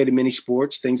 She played in many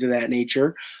sports, things of that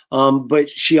nature. But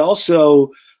she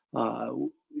also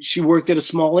she worked at a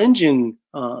small engine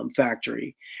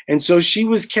factory, and so she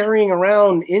was carrying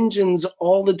around engines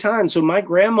all the time. So my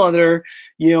grandmother,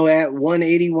 at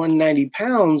 180, 190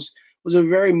 pounds, was a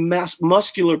very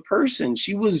muscular person.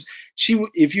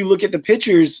 If you look at the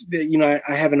pictures, I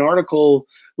have an article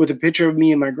with a picture of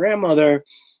me and my grandmother.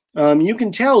 You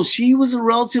can tell she was a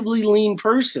relatively lean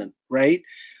person, right?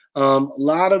 A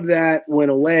lot of that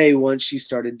went away once she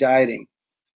started dieting.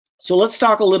 So let's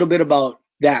talk a little bit about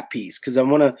that piece, because I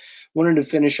wanted to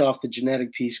finish off the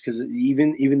genetic piece, because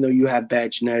even though you have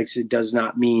bad genetics, it does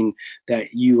not mean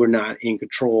that you are not in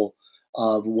control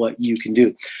of what you can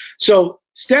do. So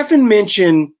Stefan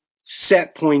mentioned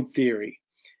set point theory,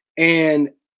 and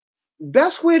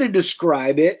best way to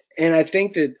describe it, and I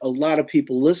think that a lot of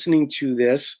people listening to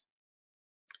this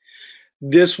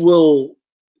will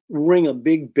ring a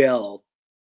big bell.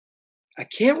 I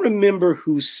can't remember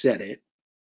who said it,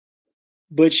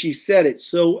 but she said it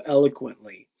so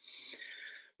eloquently.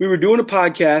 We were doing a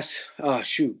podcast. Oh,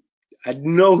 shoot. I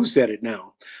know who said it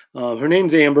now. Her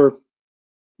name's Amber.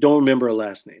 Don't remember her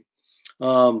last name.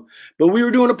 But we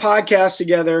were doing a podcast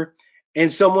together,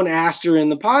 and someone asked her in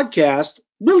the podcast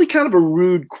really kind of a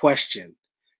rude question,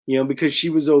 because she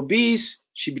was obese,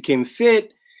 she became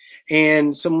fit,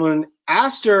 and someone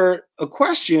asked her a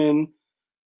question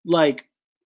like,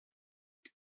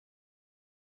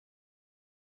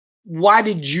 why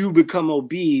did you become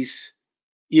obese?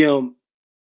 And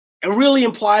really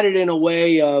implied it in a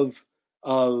way of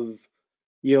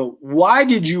why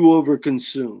did you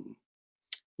overconsume,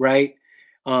 right?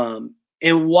 And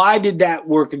why did that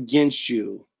work against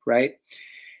you, right?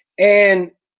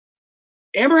 And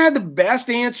Amber had the best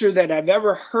answer that I've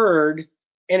ever heard,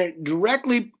 and it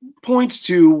directly points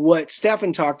to what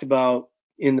Stefan talked about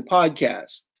in the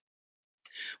podcast.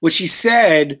 What she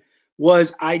said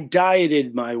was, I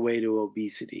dieted my way to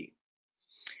obesity.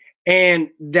 And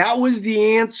that was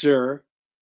the answer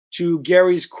to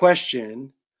Gary's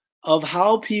question of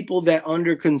how people that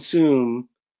underconsume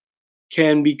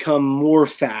can become more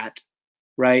fat,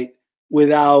 right,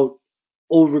 without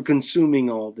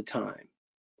overconsuming all the time,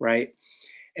 right?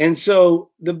 And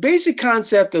so the basic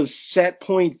concept of set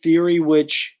point theory,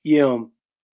 which,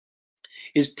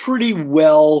 is pretty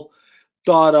well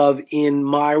thought of in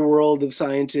my world of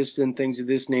scientists and things of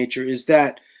this nature, is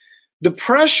that the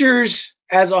pressures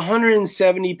as a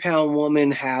 170-pound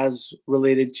woman has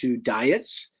related to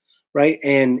diets, right,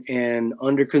 and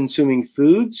under consuming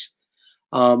foods.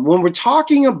 When we're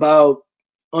talking about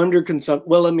underconsumption,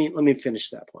 well, let me finish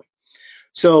that point.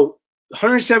 So,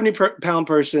 170-pound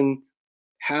person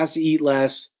has to eat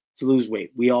less to lose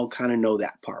weight. We all kind of know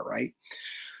that part, right?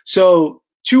 So,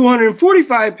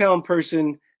 245-pound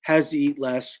person has to eat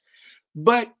less,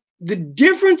 but the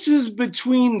differences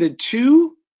between the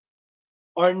two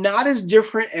are not as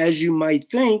different as you might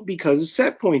think because of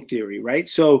set point theory, right?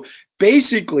 So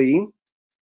basically,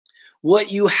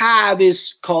 what you have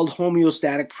is called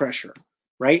homeostatic pressure,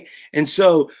 right? And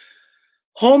so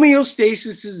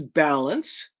homeostasis is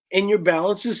balance, and your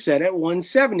balance is set at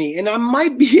 170. And I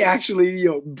might be actually,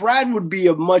 Brad would be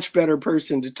a much better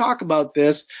person to talk about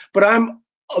this, but I'm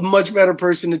a much better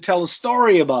person to tell a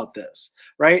story about this,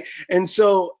 right? And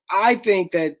so I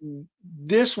think that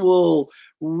this will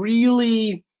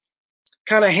really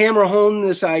kind of hammer home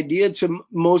this idea to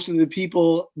most of the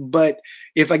people, but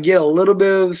if I get a little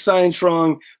bit of the science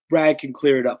wrong, Brad can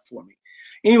clear it up for me.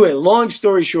 Anyway, long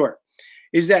story short,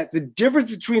 is that the difference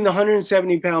between the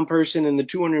 170-pound person and the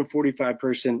 245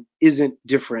 person isn't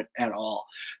different at all.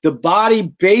 The body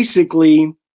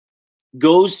basically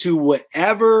goes to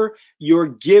whatever you're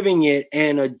giving it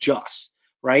and adjusts,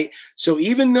 right? So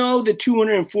even though the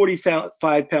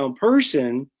 245-pound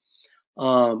person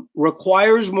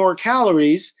requires more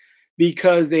calories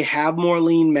because they have more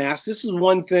lean mass, this is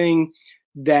one thing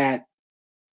that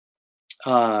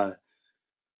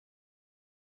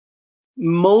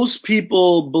most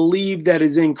people believe that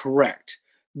is incorrect,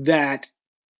 that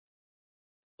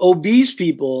obese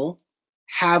people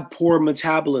have poor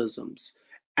metabolisms.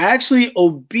 Actually,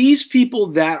 obese people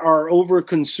that are over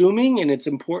consuming, and it's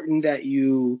important that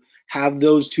you have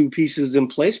those two pieces in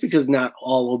place because not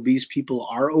all obese people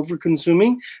are over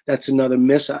consuming. That's another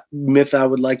myth I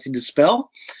would like to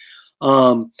dispel.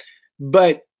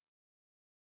 But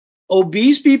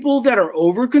obese people that are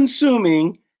over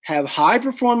consuming have high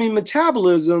performing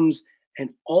metabolisms and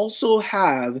also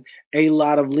have a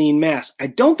lot of lean mass. I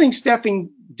don't think Stefan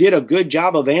did a good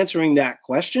job of answering that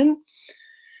question,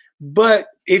 but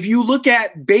if you look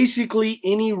at basically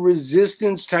any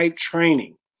resistance type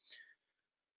training,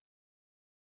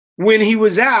 when he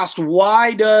was asked,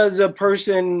 why does a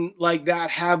person like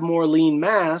that have more lean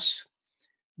mass?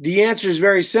 The answer is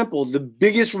very simple. The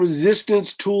biggest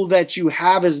resistance tool that you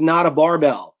have is not a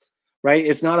barbell, right?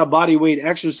 It's not a body weight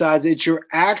exercise. It's your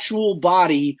actual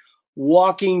body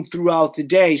walking throughout the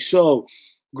day. So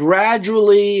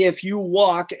gradually, if you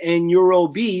walk and you're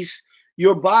obese,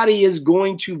 your body is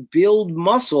going to build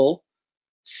muscle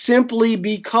simply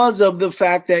because of the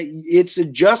fact that it's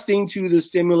adjusting to the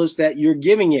stimulus that you're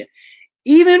giving it.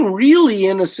 even really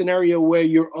in a scenario where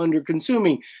you're under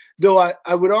consuming. Though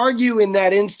I would argue in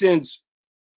that instance,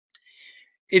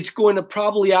 it's going to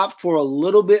probably opt for a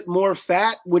little bit more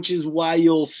fat, which is why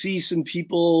you'll see some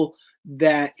people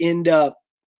that end up,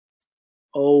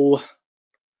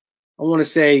 I want to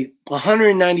say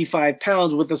 195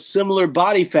 pounds with a similar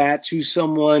body fat to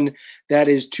someone that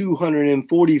is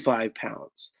 245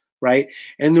 pounds, right?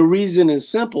 And the reason is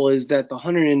simple, is that the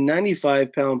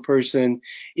 195 pound person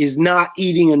is not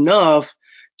eating enough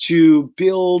to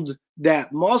build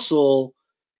that muscle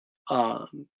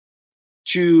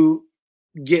to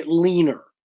get leaner,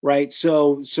 right?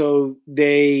 So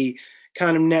they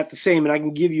kind of net the same. And I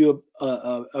can give you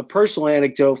a personal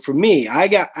anecdote for me.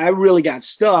 I really got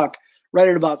stuck right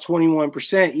at about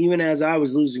 21%, even as I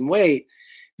was losing weight,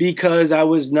 because I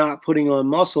was not putting on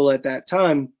muscle at that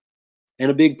time.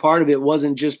 And a big part of it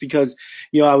wasn't just because,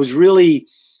 I was really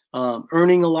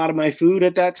earning a lot of my food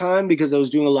at that time because I was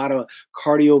doing a lot of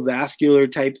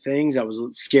cardiovascular type things. I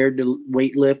was scared to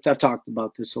weight lift. I've talked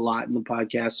about this a lot in the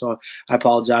podcast, so I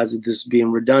apologize if this is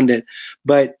being redundant.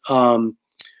 But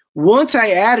once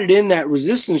I added in that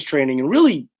resistance training and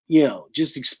really,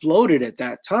 just exploded at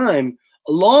that time,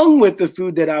 along with the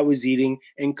food that I was eating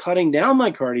and cutting down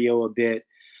my cardio a bit,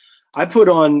 I put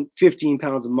on 15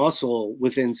 pounds of muscle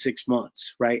within 6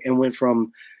 months, right? And went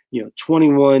from,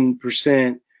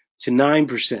 21% to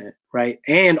 9%, right?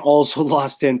 And also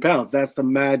lost 10 pounds. That's the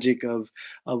magic of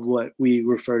what we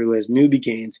refer to as newbie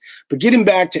gains. But getting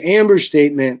back to Amber's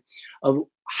statement of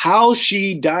how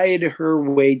she dieted her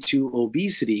way to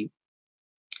obesity,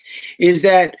 is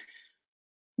that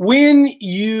when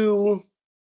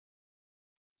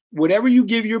whatever you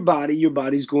give your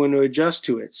body's going to adjust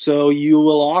to it. So you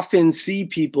will often see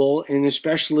people, and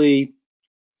especially,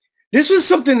 this was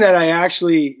something that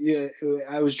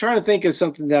I was trying to think of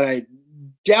something that I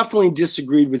definitely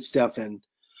disagreed with Stefan.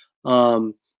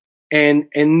 And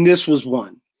this was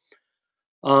one.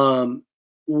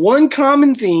 One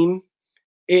common theme,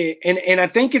 and I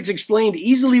think it's explained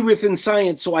easily within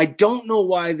science, so I don't know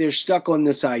why they're stuck on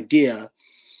this idea.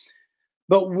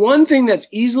 But one thing that's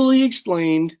easily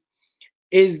explained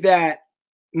is that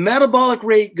metabolic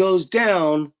rate goes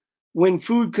down when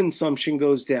food consumption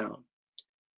goes down.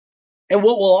 And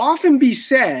what will often be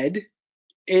said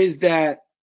is that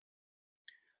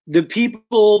the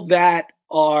people that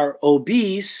are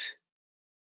obese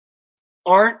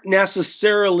aren't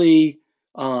necessarily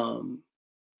that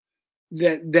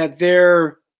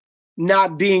they're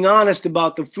not being honest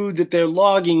about the food that they're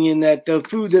logging, and that the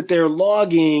food that they're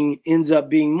logging ends up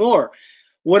being more.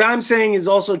 What I'm saying is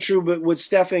also true, but what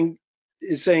Stefan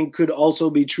is saying could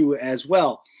also be true as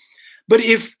well. But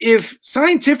if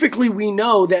scientifically we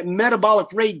know that metabolic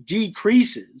rate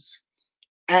decreases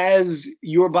as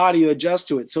your body adjusts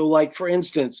to it. So like, for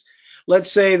instance,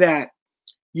 let's say that,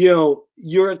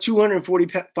 you're a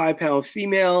 245 pound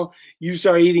female, you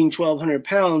start eating 1,200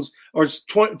 pounds or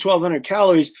 1,200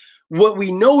 calories. What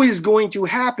we know is going to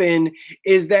happen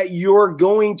is that you're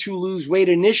going to lose weight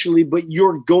initially, but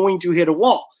you're going to hit a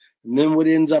wall. And then what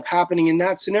ends up happening in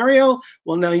that scenario?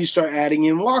 Well, now you start adding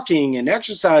in walking and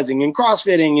exercising and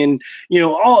CrossFitting and,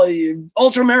 all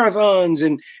ultra marathons,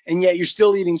 and yet you're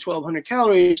still eating 1,200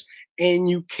 calories and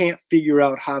you can't figure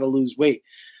out how to lose weight.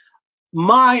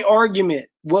 My argument,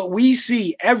 what we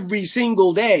see every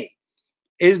single day,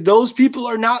 is those people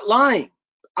are not lying.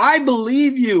 I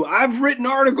believe you. I've written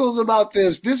articles about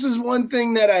this. This is one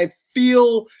thing that I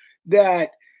feel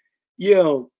that,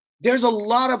 there's a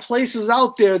lot of places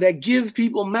out there that give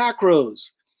people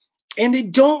macros, and they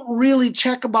don't really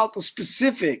check about the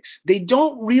specifics. They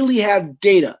don't really have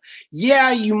data.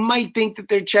 Yeah, you might think that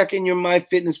they're checking your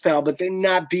MyFitnessPal, but they're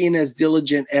not being as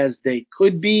diligent as they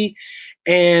could be.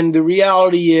 And the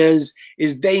reality is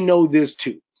they know this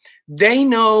too. They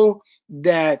know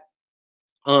that,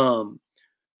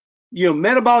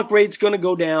 metabolic rate's going to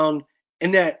go down,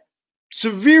 and that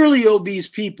severely obese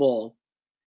people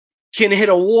can hit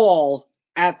a wall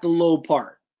at the low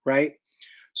part, right?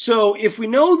 So if we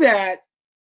know that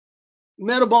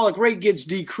metabolic rate gets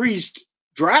decreased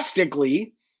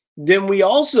drastically, then we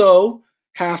also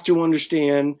have to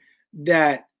understand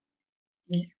that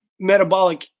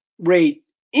metabolic rate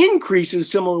increases,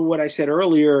 similar to what I said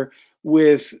earlier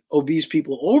with obese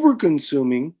people over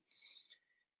consuming,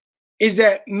 is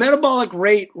that metabolic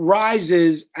rate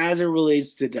rises as it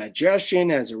relates to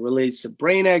digestion, as it relates to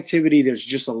brain activity. There's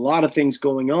just a lot of things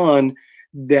going on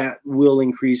that will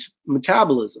increase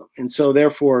metabolism. And so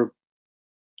therefore,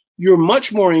 you're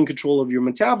much more in control of your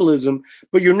metabolism,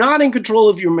 but you're not in control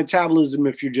of your metabolism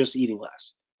if you're just eating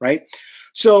less, right?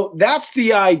 So that's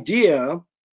the idea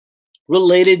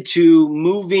related to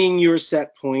moving your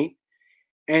set point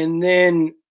and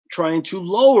then trying to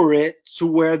lower it to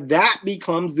where that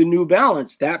becomes the new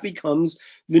balance. That becomes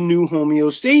the new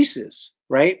homeostasis,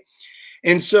 right?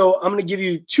 And so I'm going to give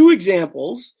you two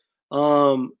examples,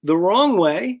 the wrong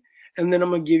way, and then I'm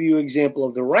going to give you an example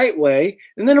of the right way,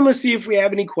 and then I'm going to see if we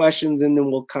have any questions, and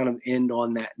then we'll kind of end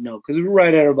on that note because we're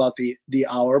right at about the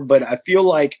hour. But I feel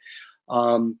like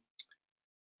I'm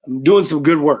doing some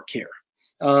good work here.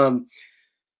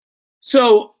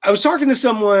 So I was talking to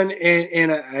someone,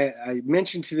 and I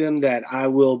mentioned to them that I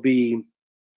will be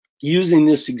using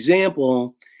this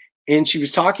example, and she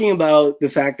was talking about the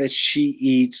fact that she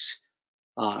eats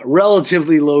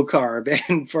relatively low carb.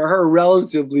 And for her,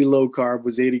 relatively low carb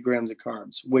was 80 grams of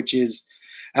carbs, which is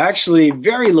actually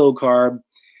very low carb,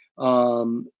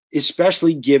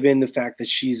 especially given the fact that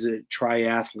she's a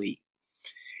triathlete.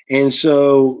 And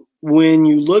so when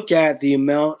you look at the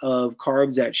amount of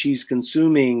carbs that she's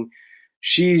consuming,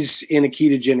 she's in a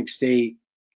ketogenic state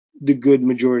the good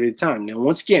majority of the time. Now,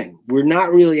 once again, we're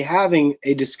not really having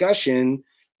a discussion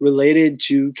related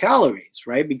to calories,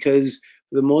 right? Because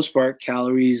for the most part,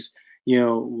 calories,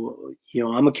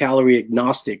 I'm a calorie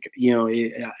agnostic.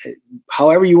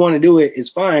 However you want to do it is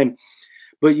fine,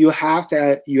 but you have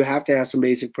to have some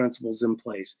basic principles in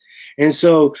place. And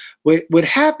so what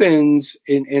happens,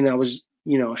 and I was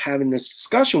having this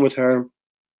discussion with her,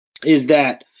 is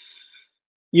that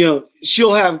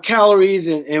she'll have calories,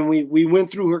 and we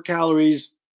went through her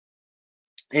calories,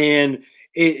 and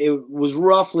it was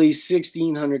roughly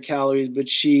 1,600 calories, but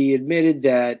she admitted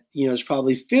that it's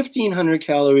probably 1,500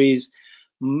 calories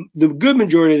the good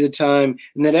majority of the time,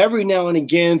 and that every now and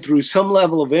again through some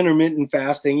level of intermittent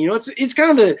fasting, it's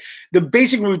kind of the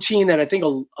basic routine that I think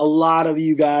a lot of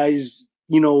you guys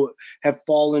have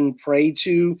fallen prey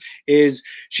to, is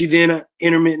she then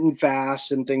intermittent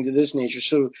fasts and things of this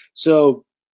nature. So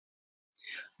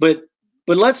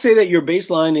but let's say that your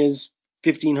baseline is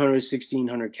 1,500,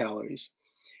 1,600 calories,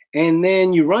 and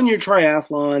then you run your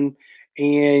triathlon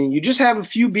and you just have a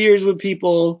few beers with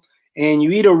people and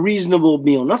you eat a reasonable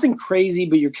meal, nothing crazy,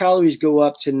 but your calories go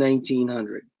up to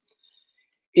 1,900.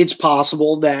 It's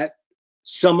possible that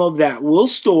some of that will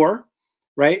store,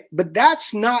 right? But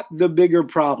that's not the bigger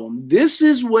problem. This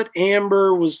is what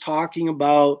Amber was talking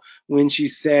about when she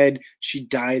said she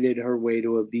dieted her way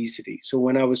to obesity. So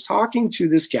when I was talking to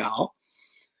this gal,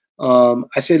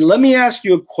 I said, let me ask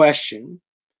you a question.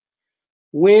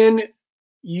 When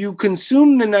you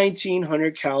consume the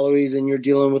 1,900 calories and you're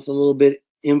dealing with a little bit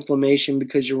inflammation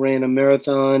because you ran a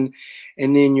marathon,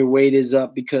 and then your weight is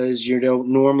up because you don't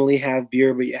normally have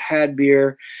beer but you had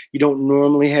beer, you don't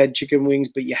normally had chicken wings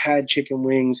but you had chicken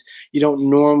wings, you don't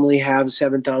normally have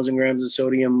 7,000 grams of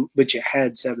sodium but you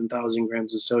had 7,000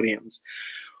 grams of sodiums,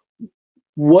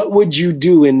 what would you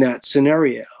do in that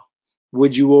scenario?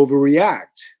 Would you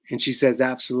overreact? And she says,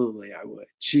 absolutely, I would.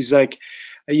 She's like,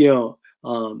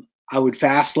 I would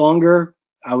fast longer,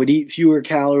 I would eat fewer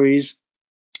calories.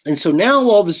 And so now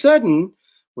all of a sudden,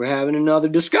 we're having another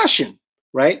discussion,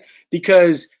 right?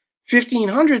 Because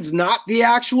 1,500 is not the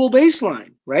actual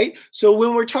baseline, right? So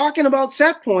when we're talking about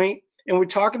set point and we're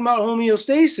talking about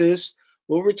homeostasis,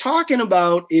 what we're talking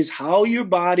about is how your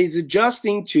body's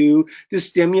adjusting to the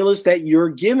stimulus that you're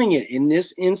giving it. In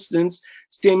this instance,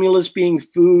 stimulus being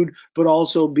food, but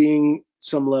also being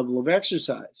some level of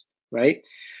exercise, right?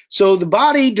 So the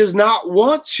body does not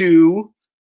want to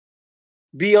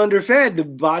be underfed. The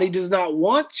body does not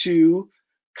want to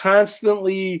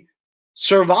constantly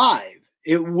survive.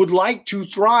 It would like to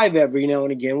thrive every now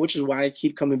and again, which is why I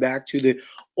keep coming back to the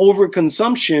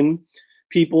overconsumption.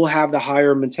 People have the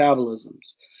higher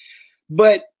metabolisms.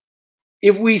 But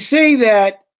if we say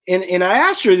that, and I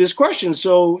asked her this question,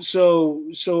 so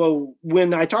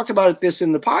when I talked about this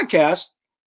in the podcast,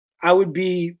 I would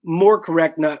be more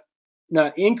correct, not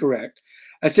incorrect.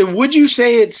 I said, would you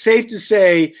say it's safe to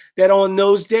say that on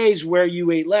those days where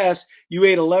you ate less, you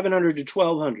ate 1,100 to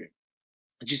 1,200?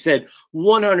 And she said,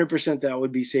 100% that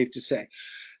would be safe to say.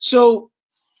 So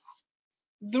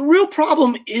the real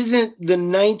problem isn't the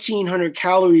 1,900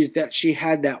 calories that she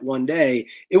had that one day.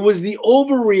 It was the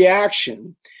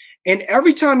overreaction. And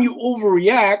every time you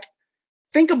overreact,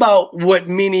 think about what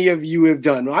many of you have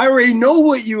done. I already know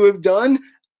what you have done.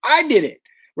 I did it,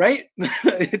 right?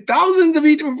 Thousands of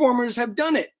elite performers have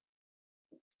done it.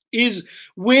 Is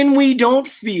when we don't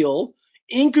feel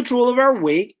in control of our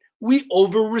weight, we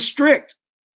over restrict,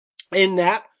 and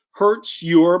that hurts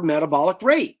your metabolic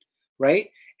rate, right?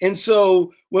 And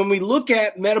so when we look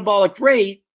at metabolic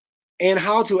rate and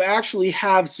how to actually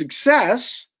have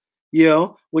success,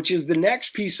 which is the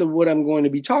next piece of what I'm going to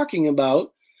be talking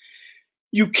about,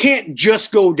 you can't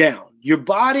just go down. your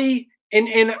body,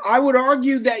 and I would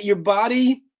argue that your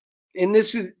body, and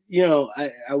this is,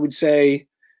 I would say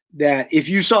that if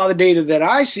you saw the data that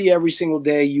I see every single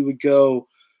day, you would go,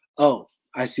 oh,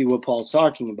 I see what Paul's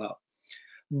talking about.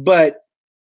 But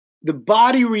the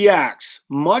body reacts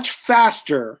much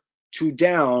faster to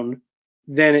down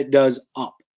than it does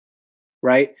up,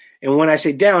 right? And when I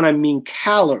say down, I mean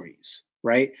calories,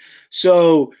 right?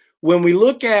 So when we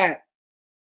look at,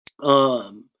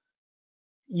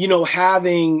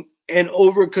 having an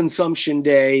overconsumption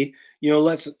day,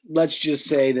 let's just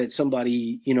say that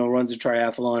somebody, runs a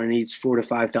triathlon and eats 4 to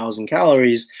 5,000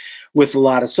 calories with a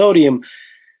lot of sodium.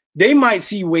 They might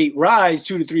see weight rise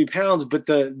 2 to 3 pounds, but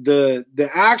the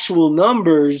actual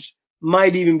numbers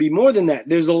might even be more than that.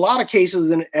 There's a lot of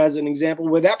cases, as an example,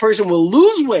 where that person will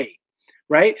lose weight,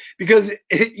 right? Because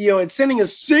it's sending a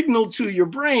signal to your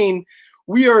brain,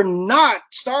 we are not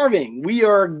starving. We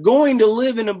are going to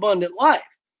live an abundant life,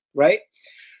 right?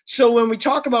 So when we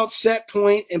talk about set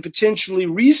point and potentially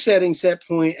resetting set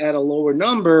point at a lower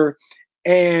number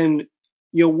and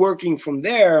working from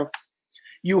there,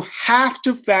 you have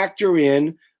to factor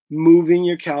in moving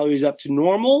your calories up to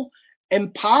normal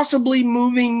and possibly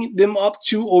moving them up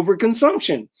to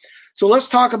overconsumption. So let's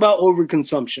talk about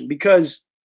overconsumption, because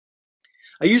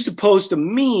I used to post a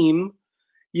meme,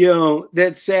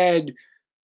 that said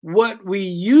what we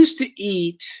used to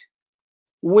eat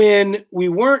when we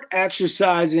weren't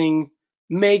exercising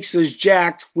makes us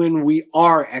jacked when we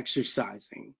are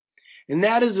exercising. And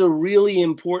that is a really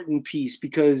important piece,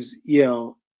 because,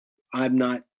 I'm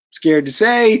not scared to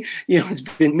say, it's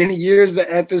been many years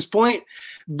at this point,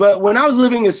 but when I was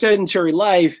living a sedentary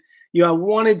life, I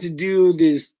wanted to do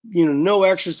this, no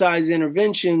exercise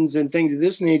interventions and things of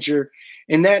this nature,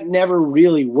 and that never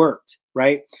really worked,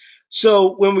 right?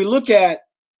 So when we look at,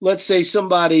 let's say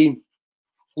somebody,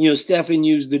 Stefan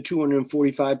used the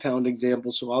 245-pound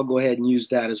example, so I'll go ahead and use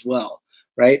that as well,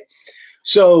 right?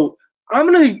 So I'm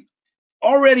going to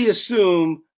already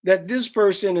assume that this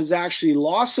person has actually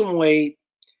lost some weight,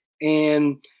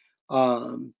 and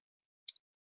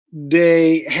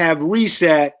they have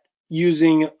reset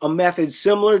using a method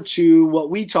similar to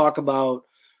what we talk about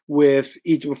with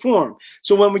Eat to Perform.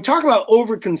 So when we talk about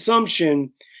overconsumption,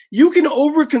 you can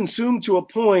overconsume to a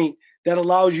point that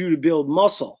allows you to build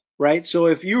muscle, right? So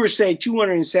if you were, say,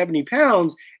 270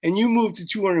 pounds and you move to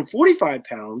 245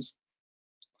 pounds,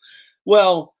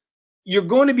 well, you're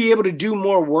going to be able to do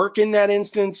more work in that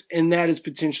instance, and that is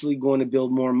potentially going to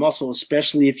build more muscle,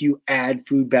 especially if you add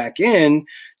food back in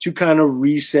to kind of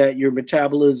reset your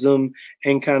metabolism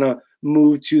and kind of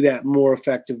move to that more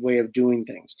effective way of doing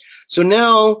things. So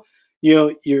now,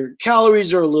 your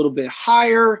calories are a little bit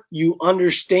higher. You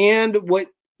understand what,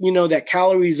 that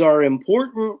calories are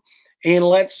important. And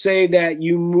let's say that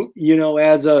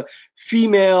as a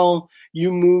female,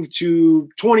 you move to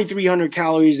 2,300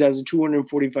 calories as a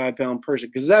 245-pound person,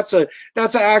 because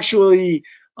that's actually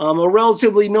a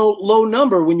relatively low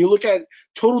number. When you look at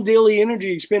total daily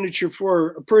energy expenditure for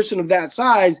a person of that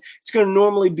size, it's going to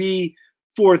normally be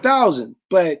 4,000.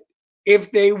 But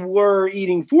if they were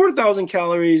eating 4,000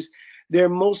 calories, they're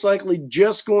most likely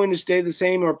just going to stay the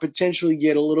same or potentially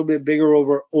get a little bit bigger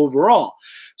overall.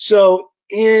 So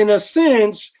in a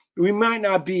sense, we might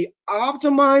not be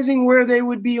optimizing where they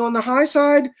would be on the high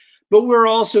side, but we're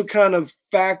also kind of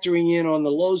factoring in on the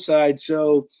low side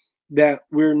so that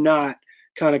we're not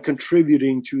kind of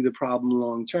contributing to the problem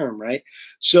long term, right?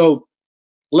 So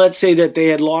let's say that they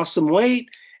had lost some weight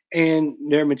and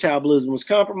their metabolism was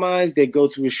compromised. They go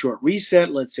through a short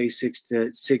reset, let's say 6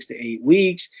 to 8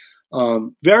 weeks.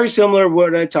 Very similar to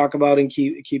what I talk about in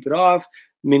Keep It Off,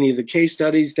 many of the case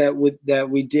studies that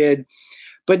we did.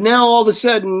 But now all of a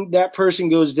sudden that person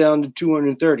goes down to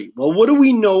 230. Well, what do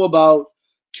we know about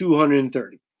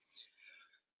 230?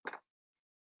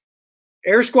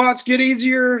 Air squats get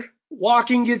easier,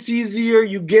 walking gets easier,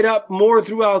 you get up more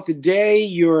throughout the day,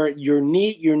 your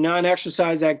NEAT, your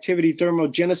non-exercise activity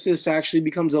thermogenesis actually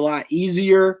becomes a lot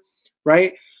easier,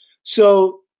 right?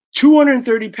 So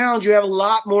 230 pounds, you have a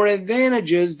lot more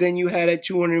advantages than you had at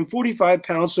 245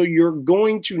 pounds, so you're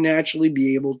going to naturally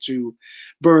be able to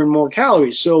burn more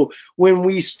calories. So when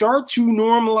we start to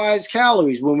normalize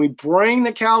calories, when we bring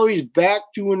the calories back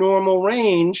to a normal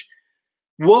range,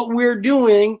 what we're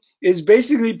doing is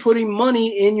basically putting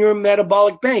money in your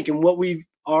metabolic bank. And what we've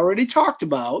already talked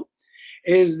about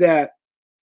is that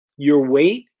your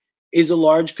weight is a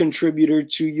large contributor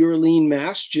to your lean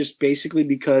mass, just basically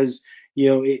because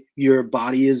your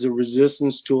body is a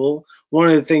resistance tool. One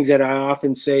of the things that I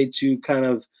often say to kind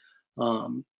of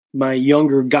my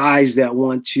younger guys that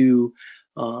want to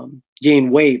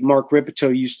gain weight, Mark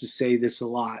Ripito used to say this a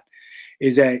lot,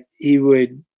 is that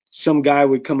some guy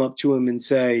would come up to him and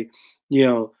say,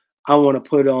 I want to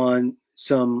put on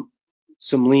some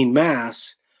lean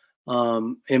mass.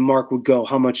 And Mark would go,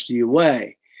 how much do you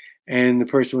weigh? And the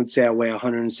person would say, I weigh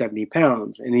 170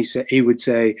 pounds. And he would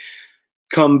say,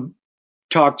 come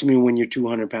talk to me when you're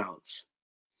 200 pounds.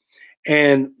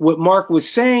 And what Mark was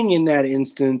saying in that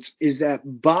instance is that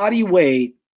body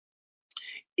weight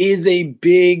is a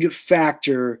big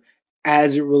factor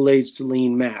as it relates to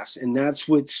lean mass. And that's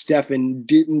what Stefan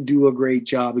didn't do a great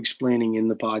job explaining in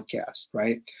the podcast,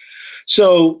 right?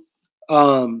 So,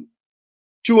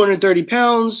 230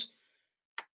 pounds.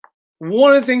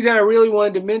 One of the things that I really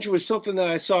wanted to mention was something that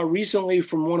I saw recently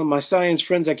from one of my science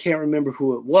friends. I can't remember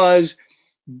who it was,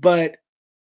 but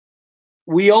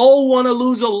we all want to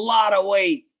lose a lot of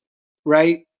weight,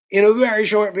 right? In a very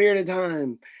short period of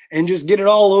time and just get it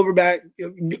all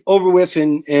over with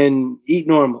and eat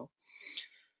normal.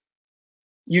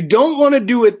 You don't want to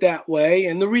do it that way.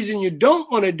 And the reason you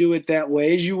don't want to do it that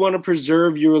way is you want to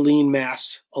preserve your lean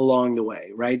mass along the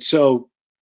way, right? So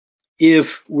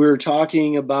if we're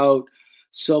talking about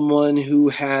someone who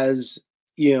has,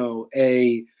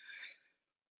 a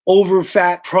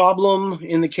overfat problem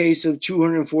in the case of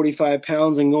 245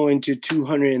 pounds and going to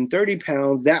 230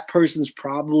 pounds, that person's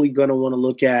probably going to want to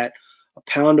look at a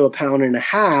pound to a pound and a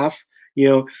half,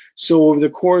 so over the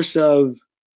course of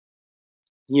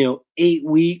 8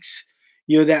 weeks,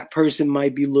 that person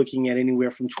might be looking at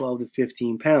anywhere from 12 to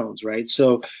 15 pounds, right?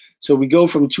 So we go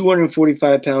from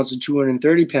 245 pounds to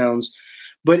 230 pounds,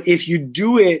 but if you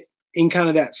do it in kind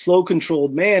of that slow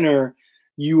controlled manner,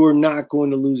 you are not going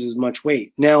to lose as much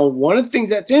weight. Now, one of the things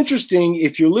that's interesting,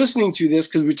 if you're listening to this,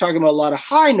 because we're talking about a lot of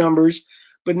high numbers,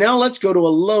 but now let's go to a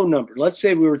low number. Let's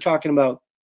say we were talking about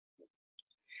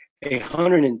a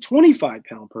 125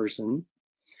 pound person.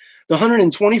 The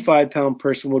 125 pound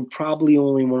person would probably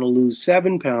only want to lose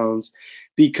 7 pounds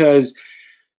because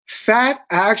fat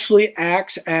actually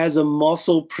acts as a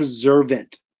muscle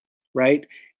preservant, right?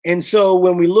 And so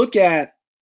when we look at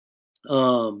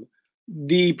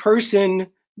the person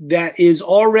that is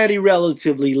already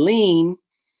relatively lean,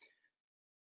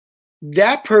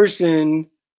 that person,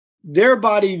 their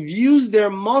body views their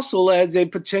muscle as a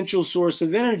potential source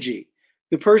of energy.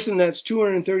 The person that's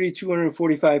 230,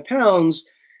 245 pounds,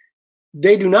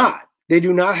 they do not. They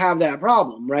do not have that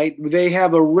problem, right? They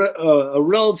have a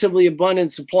relatively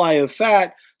abundant supply of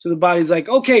fat. So the body's like,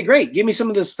 okay, great, give me some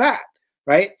of this fat,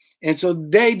 right? And so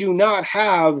they do not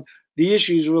have the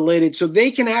issues related. So they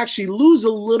can actually lose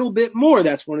a little bit more.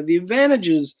 That's one of the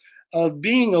advantages of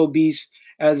being obese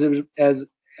as it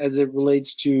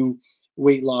relates to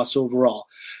weight loss overall.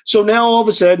 So now all of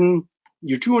a sudden,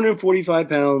 you're 245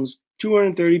 pounds,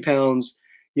 230 pounds.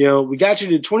 We got you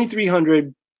to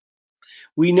 2,300.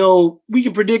 We know we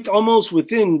can predict almost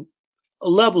within a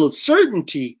level of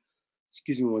certainty.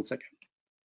 Excuse me one second.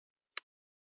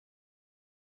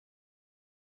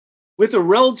 With a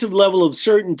relative level of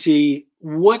certainty,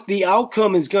 what the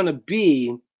outcome is going to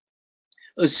be,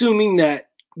 assuming that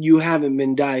you haven't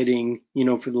been dieting,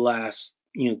 for the last,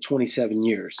 27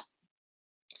 years.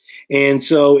 And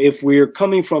so if we're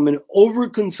coming from an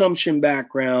overconsumption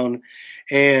background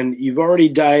and you've already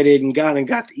dieted and got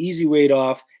the easy weight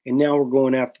off, and now we're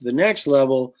going after the next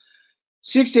level,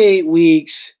 6 to 8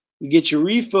 weeks, we get you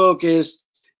refocused,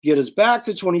 get us back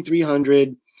to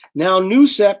 2,300. Now, new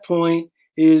set point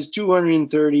is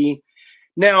 230.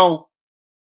 Now,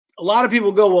 a lot of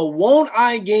people go, well, won't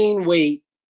I gain weight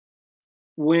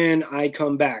when I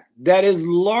come back? That is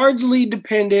largely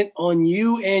dependent on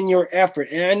you and your effort.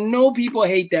 And I know people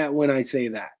hate that when I say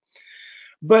that.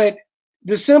 But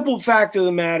the simple fact of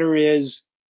the matter is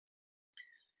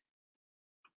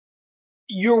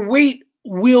your weight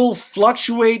will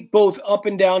fluctuate both up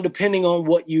and down depending on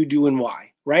what you do and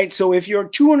why, right? So if you're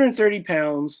 230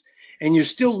 pounds and you're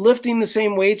still lifting the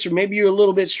same weights, or maybe you're a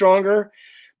little bit stronger,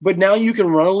 but now you can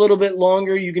run a little bit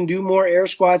longer, you can do more air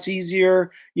squats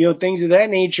easier, things of that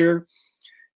nature,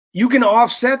 you can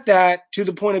offset that to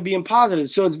the point of being positive.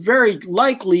 So it's very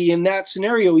likely in that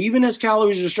scenario, even as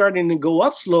calories are starting to go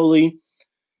up slowly,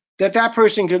 that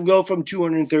person can go from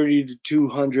 230 to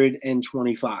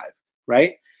 225,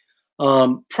 right?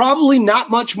 Probably not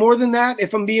much more than that,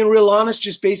 if I'm being real honest,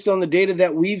 just based on the data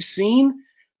that we've seen.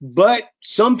 But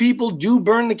some people do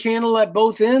burn the candle at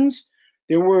both ends.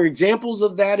 There were examples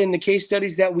of that in the case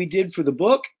studies that we did for the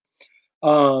book.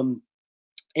 And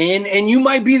you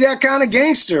might be that kind of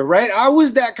gangster, right? I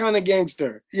was that kind of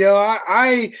gangster.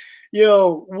 I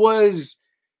was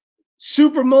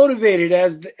super motivated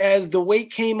as the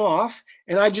weight came off,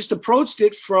 and I just approached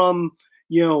it from,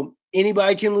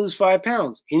 anybody can lose 5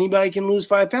 pounds. Anybody can lose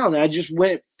 5 pounds. And I just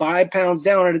went 5 pounds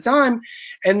down at a time,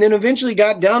 and then eventually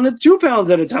got down to 2 pounds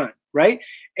at a time, right?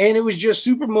 And it was just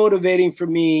super motivating for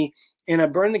me. And I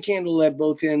burned the candle at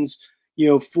both ends,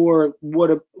 for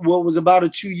what was about a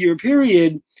 2 year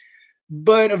period.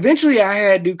 But eventually I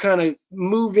had to kind of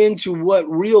move into what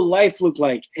real life looked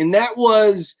like. And that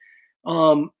was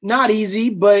not easy,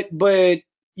 but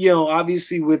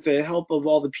obviously with the help of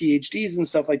all the PhDs and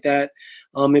stuff like that,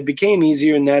 it became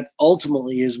easier, and that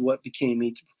ultimately is what became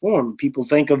Eat to Perform. People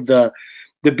think of the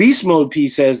beast mode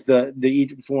piece as the Eat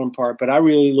to Perform part, but I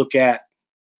really look at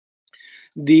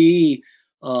the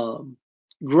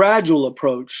gradual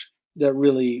approach that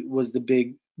really was the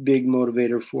big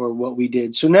motivator for what we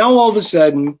did. So now all of a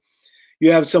sudden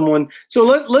you have someone. So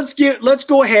let's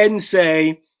go ahead and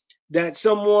say that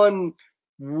someone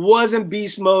wasn't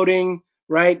beast moding,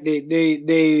 right?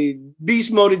 They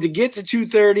beast moded to get to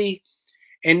 230,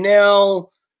 and now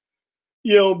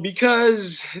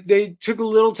because they took a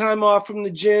little time off from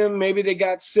the gym, maybe they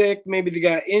got sick, maybe they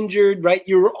got injured, right?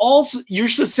 You're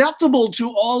susceptible to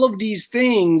all of these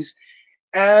things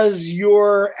as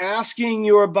you're asking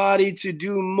your body to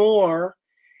do more,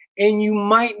 and you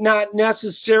might not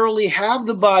necessarily have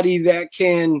the body that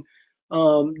can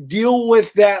deal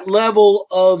with that level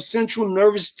of central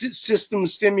nervous system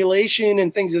stimulation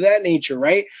and things of that nature,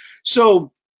 right?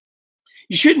 So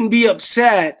you shouldn't be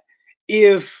upset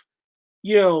if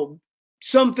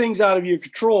some things out of your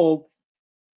control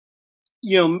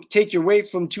take your weight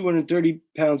from 230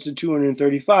 pounds to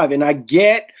 235. And I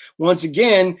get, once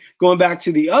again, going back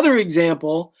to the other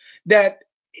example, that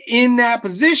in that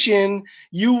position,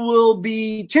 you will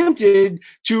be tempted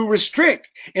to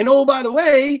restrict. And oh, by the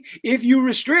way, if you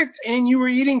restrict and you are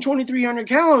eating 2,300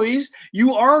 calories,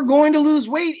 you are going to lose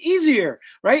weight easier,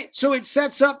 right? So it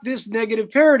sets up this negative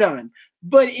paradigm.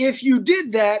 But if you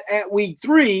did that at week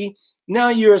 3, now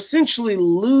you're essentially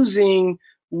losing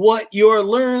what your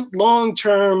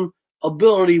long-term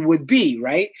ability would be,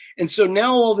 right? And so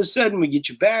now all of a sudden we get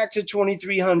you back to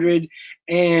 2,300,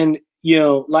 and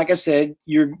like I said,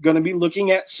 you're going to be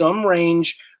looking at some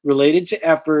range related to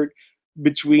effort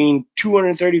between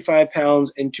 235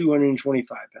 pounds and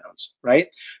 225 pounds, right?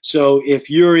 So if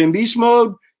you're in beast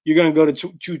mode, you're going to go to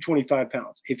 225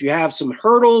 pounds. If you have some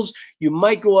hurdles, you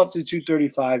might go up to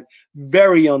 235.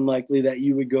 Very unlikely that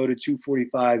you would go to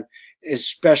 245,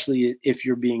 especially if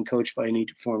you're being coached by an Eat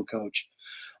to Perform coach.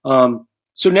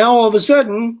 So now all of a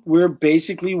sudden, we're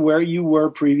basically where you were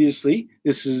previously.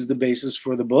 This is the basis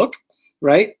for the book,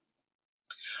 right?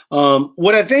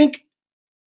 What I think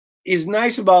is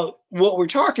nice about what we're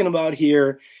talking about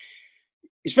here,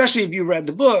 especially if you read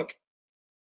the book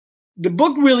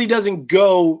really doesn't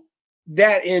go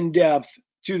that in depth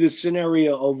to the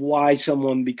scenario of why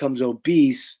someone becomes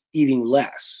obese eating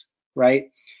less,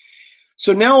 right?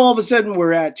 So now all of a sudden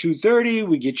we're at 230,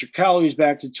 we get your calories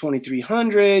back to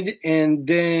 2,300, and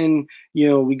then,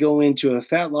 we go into a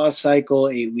fat loss cycle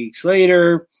 8 weeks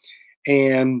later,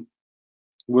 and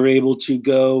we're able to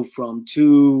go from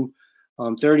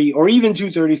 230 or even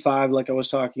 235, like I was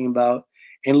talking about,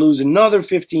 and lose another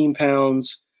 15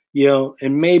 pounds,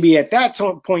 and maybe at that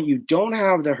point you don't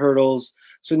have the hurdles.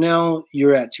 So now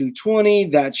you're at 220.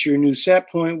 That's your new set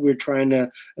point. We're trying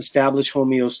to establish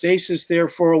homeostasis there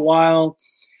for a while.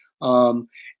 And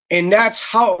that's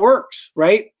how it works,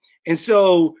 right? And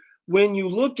so when you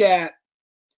look at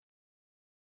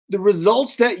the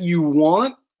results that you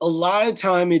want, a lot of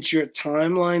time it's your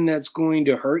timeline that's going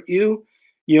to hurt you.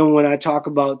 When I talk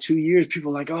about 2 years,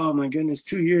 people are like, oh my goodness,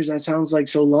 2 years, that sounds like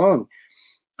so long.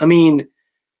 I mean,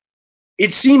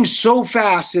 it seems so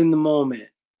fast in the moment.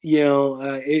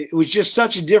 It was just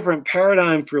such a different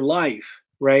paradigm for life,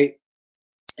 right?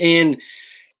 And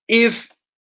if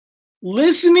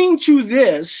listening to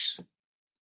this,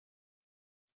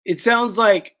 it sounds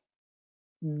like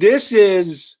this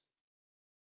is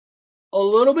a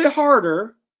little bit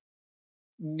harder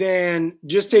than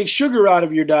just take sugar out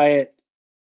of your diet.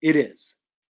 It is,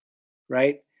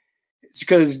 right? It's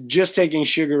because just taking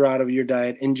sugar out of your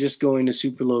diet and just going to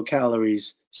super low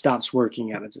calories stops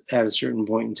working at a certain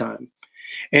point in time.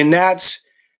 And that's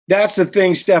the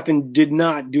thing Stefan did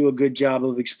not do a good job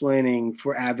of explaining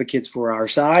for advocates for our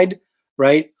side,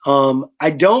 right? I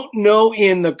don't know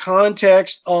in the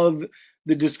context of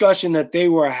the discussion that they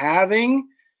were having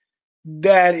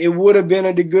that it would have been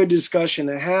a good discussion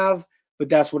to have, but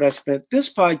that's what I spent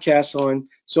this podcast on.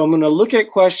 So I'm going to look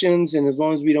at questions, and as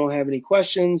long as we don't have any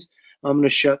questions, I'm going to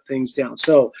shut things down.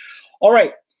 So, all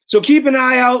right. So keep an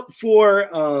eye out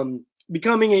for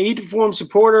becoming an Eat to Perform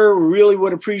supporter. We really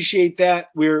would appreciate that.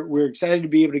 We're excited to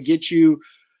be able to get you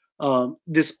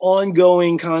this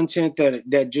ongoing content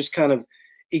that just kind of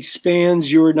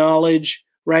expands your knowledge,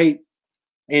 right?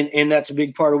 And that's a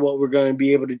big part of what we're going to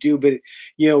be able to do. But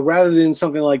rather than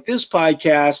something like this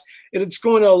podcast, it's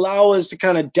going to allow us to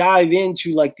kind of dive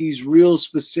into like these real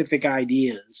specific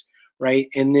ideas, right?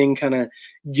 And then kind of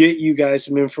get you guys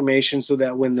some information so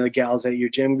that when the gals at your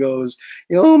gym goes,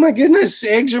 oh my goodness,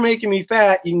 eggs are making me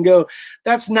fat, you can go,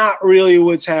 that's not really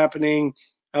what's happening.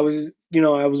 I was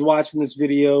watching this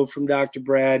video from Dr.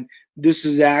 Brad. This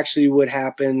is actually what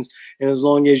happens. And as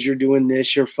long as you're doing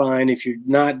this, you're fine. If you're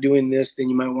not doing this, then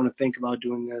you might want to think about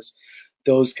doing this,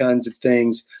 those kinds of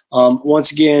things.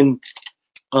 Once again,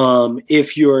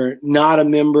 if you're not a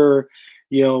member,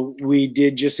 we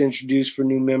did just introduce for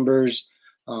new members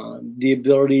the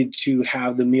ability to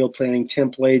have the meal planning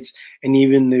templates and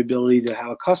even the ability to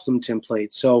have a custom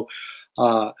template. So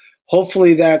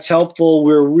hopefully that's helpful.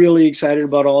 We're really excited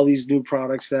about all these new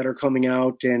products that are coming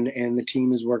out, and the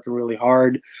team is working really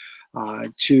hard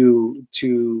to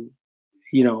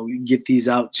get these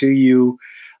out to you.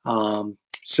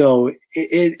 So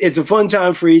it's a fun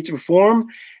time for Eat to Perform,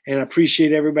 and I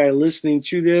appreciate everybody listening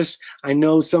to this. I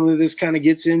know some of this kind of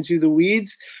gets into the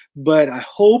weeds, but I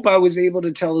hope I was able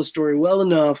to tell the story well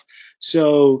enough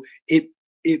so it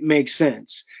makes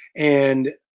sense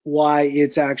and why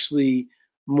it's actually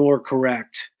more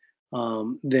correct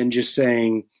than just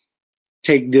saying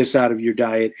take this out of your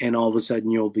diet and all of a sudden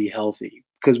you'll be healthy.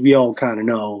 Because we all kind of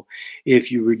know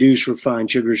if you reduce refined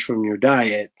sugars from your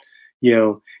diet,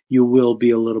 you will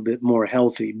be a little bit more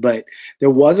healthy. But there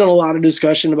wasn't a lot of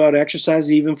discussion about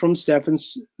exercise, even from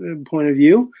Stefan's point of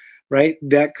view, right?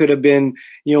 That could have been,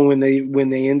 when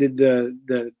they ended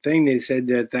the thing, they said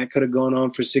that could have gone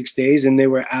on for 6 days, and they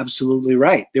were absolutely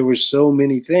right. There were so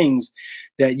many things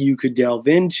that you could delve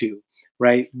into,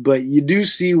 right? But you do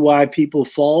see why people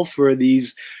fall for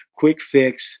these quick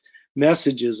fix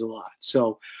messages a lot.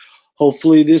 So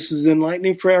hopefully this is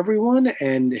enlightening for everyone,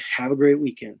 and have a great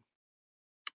weekend.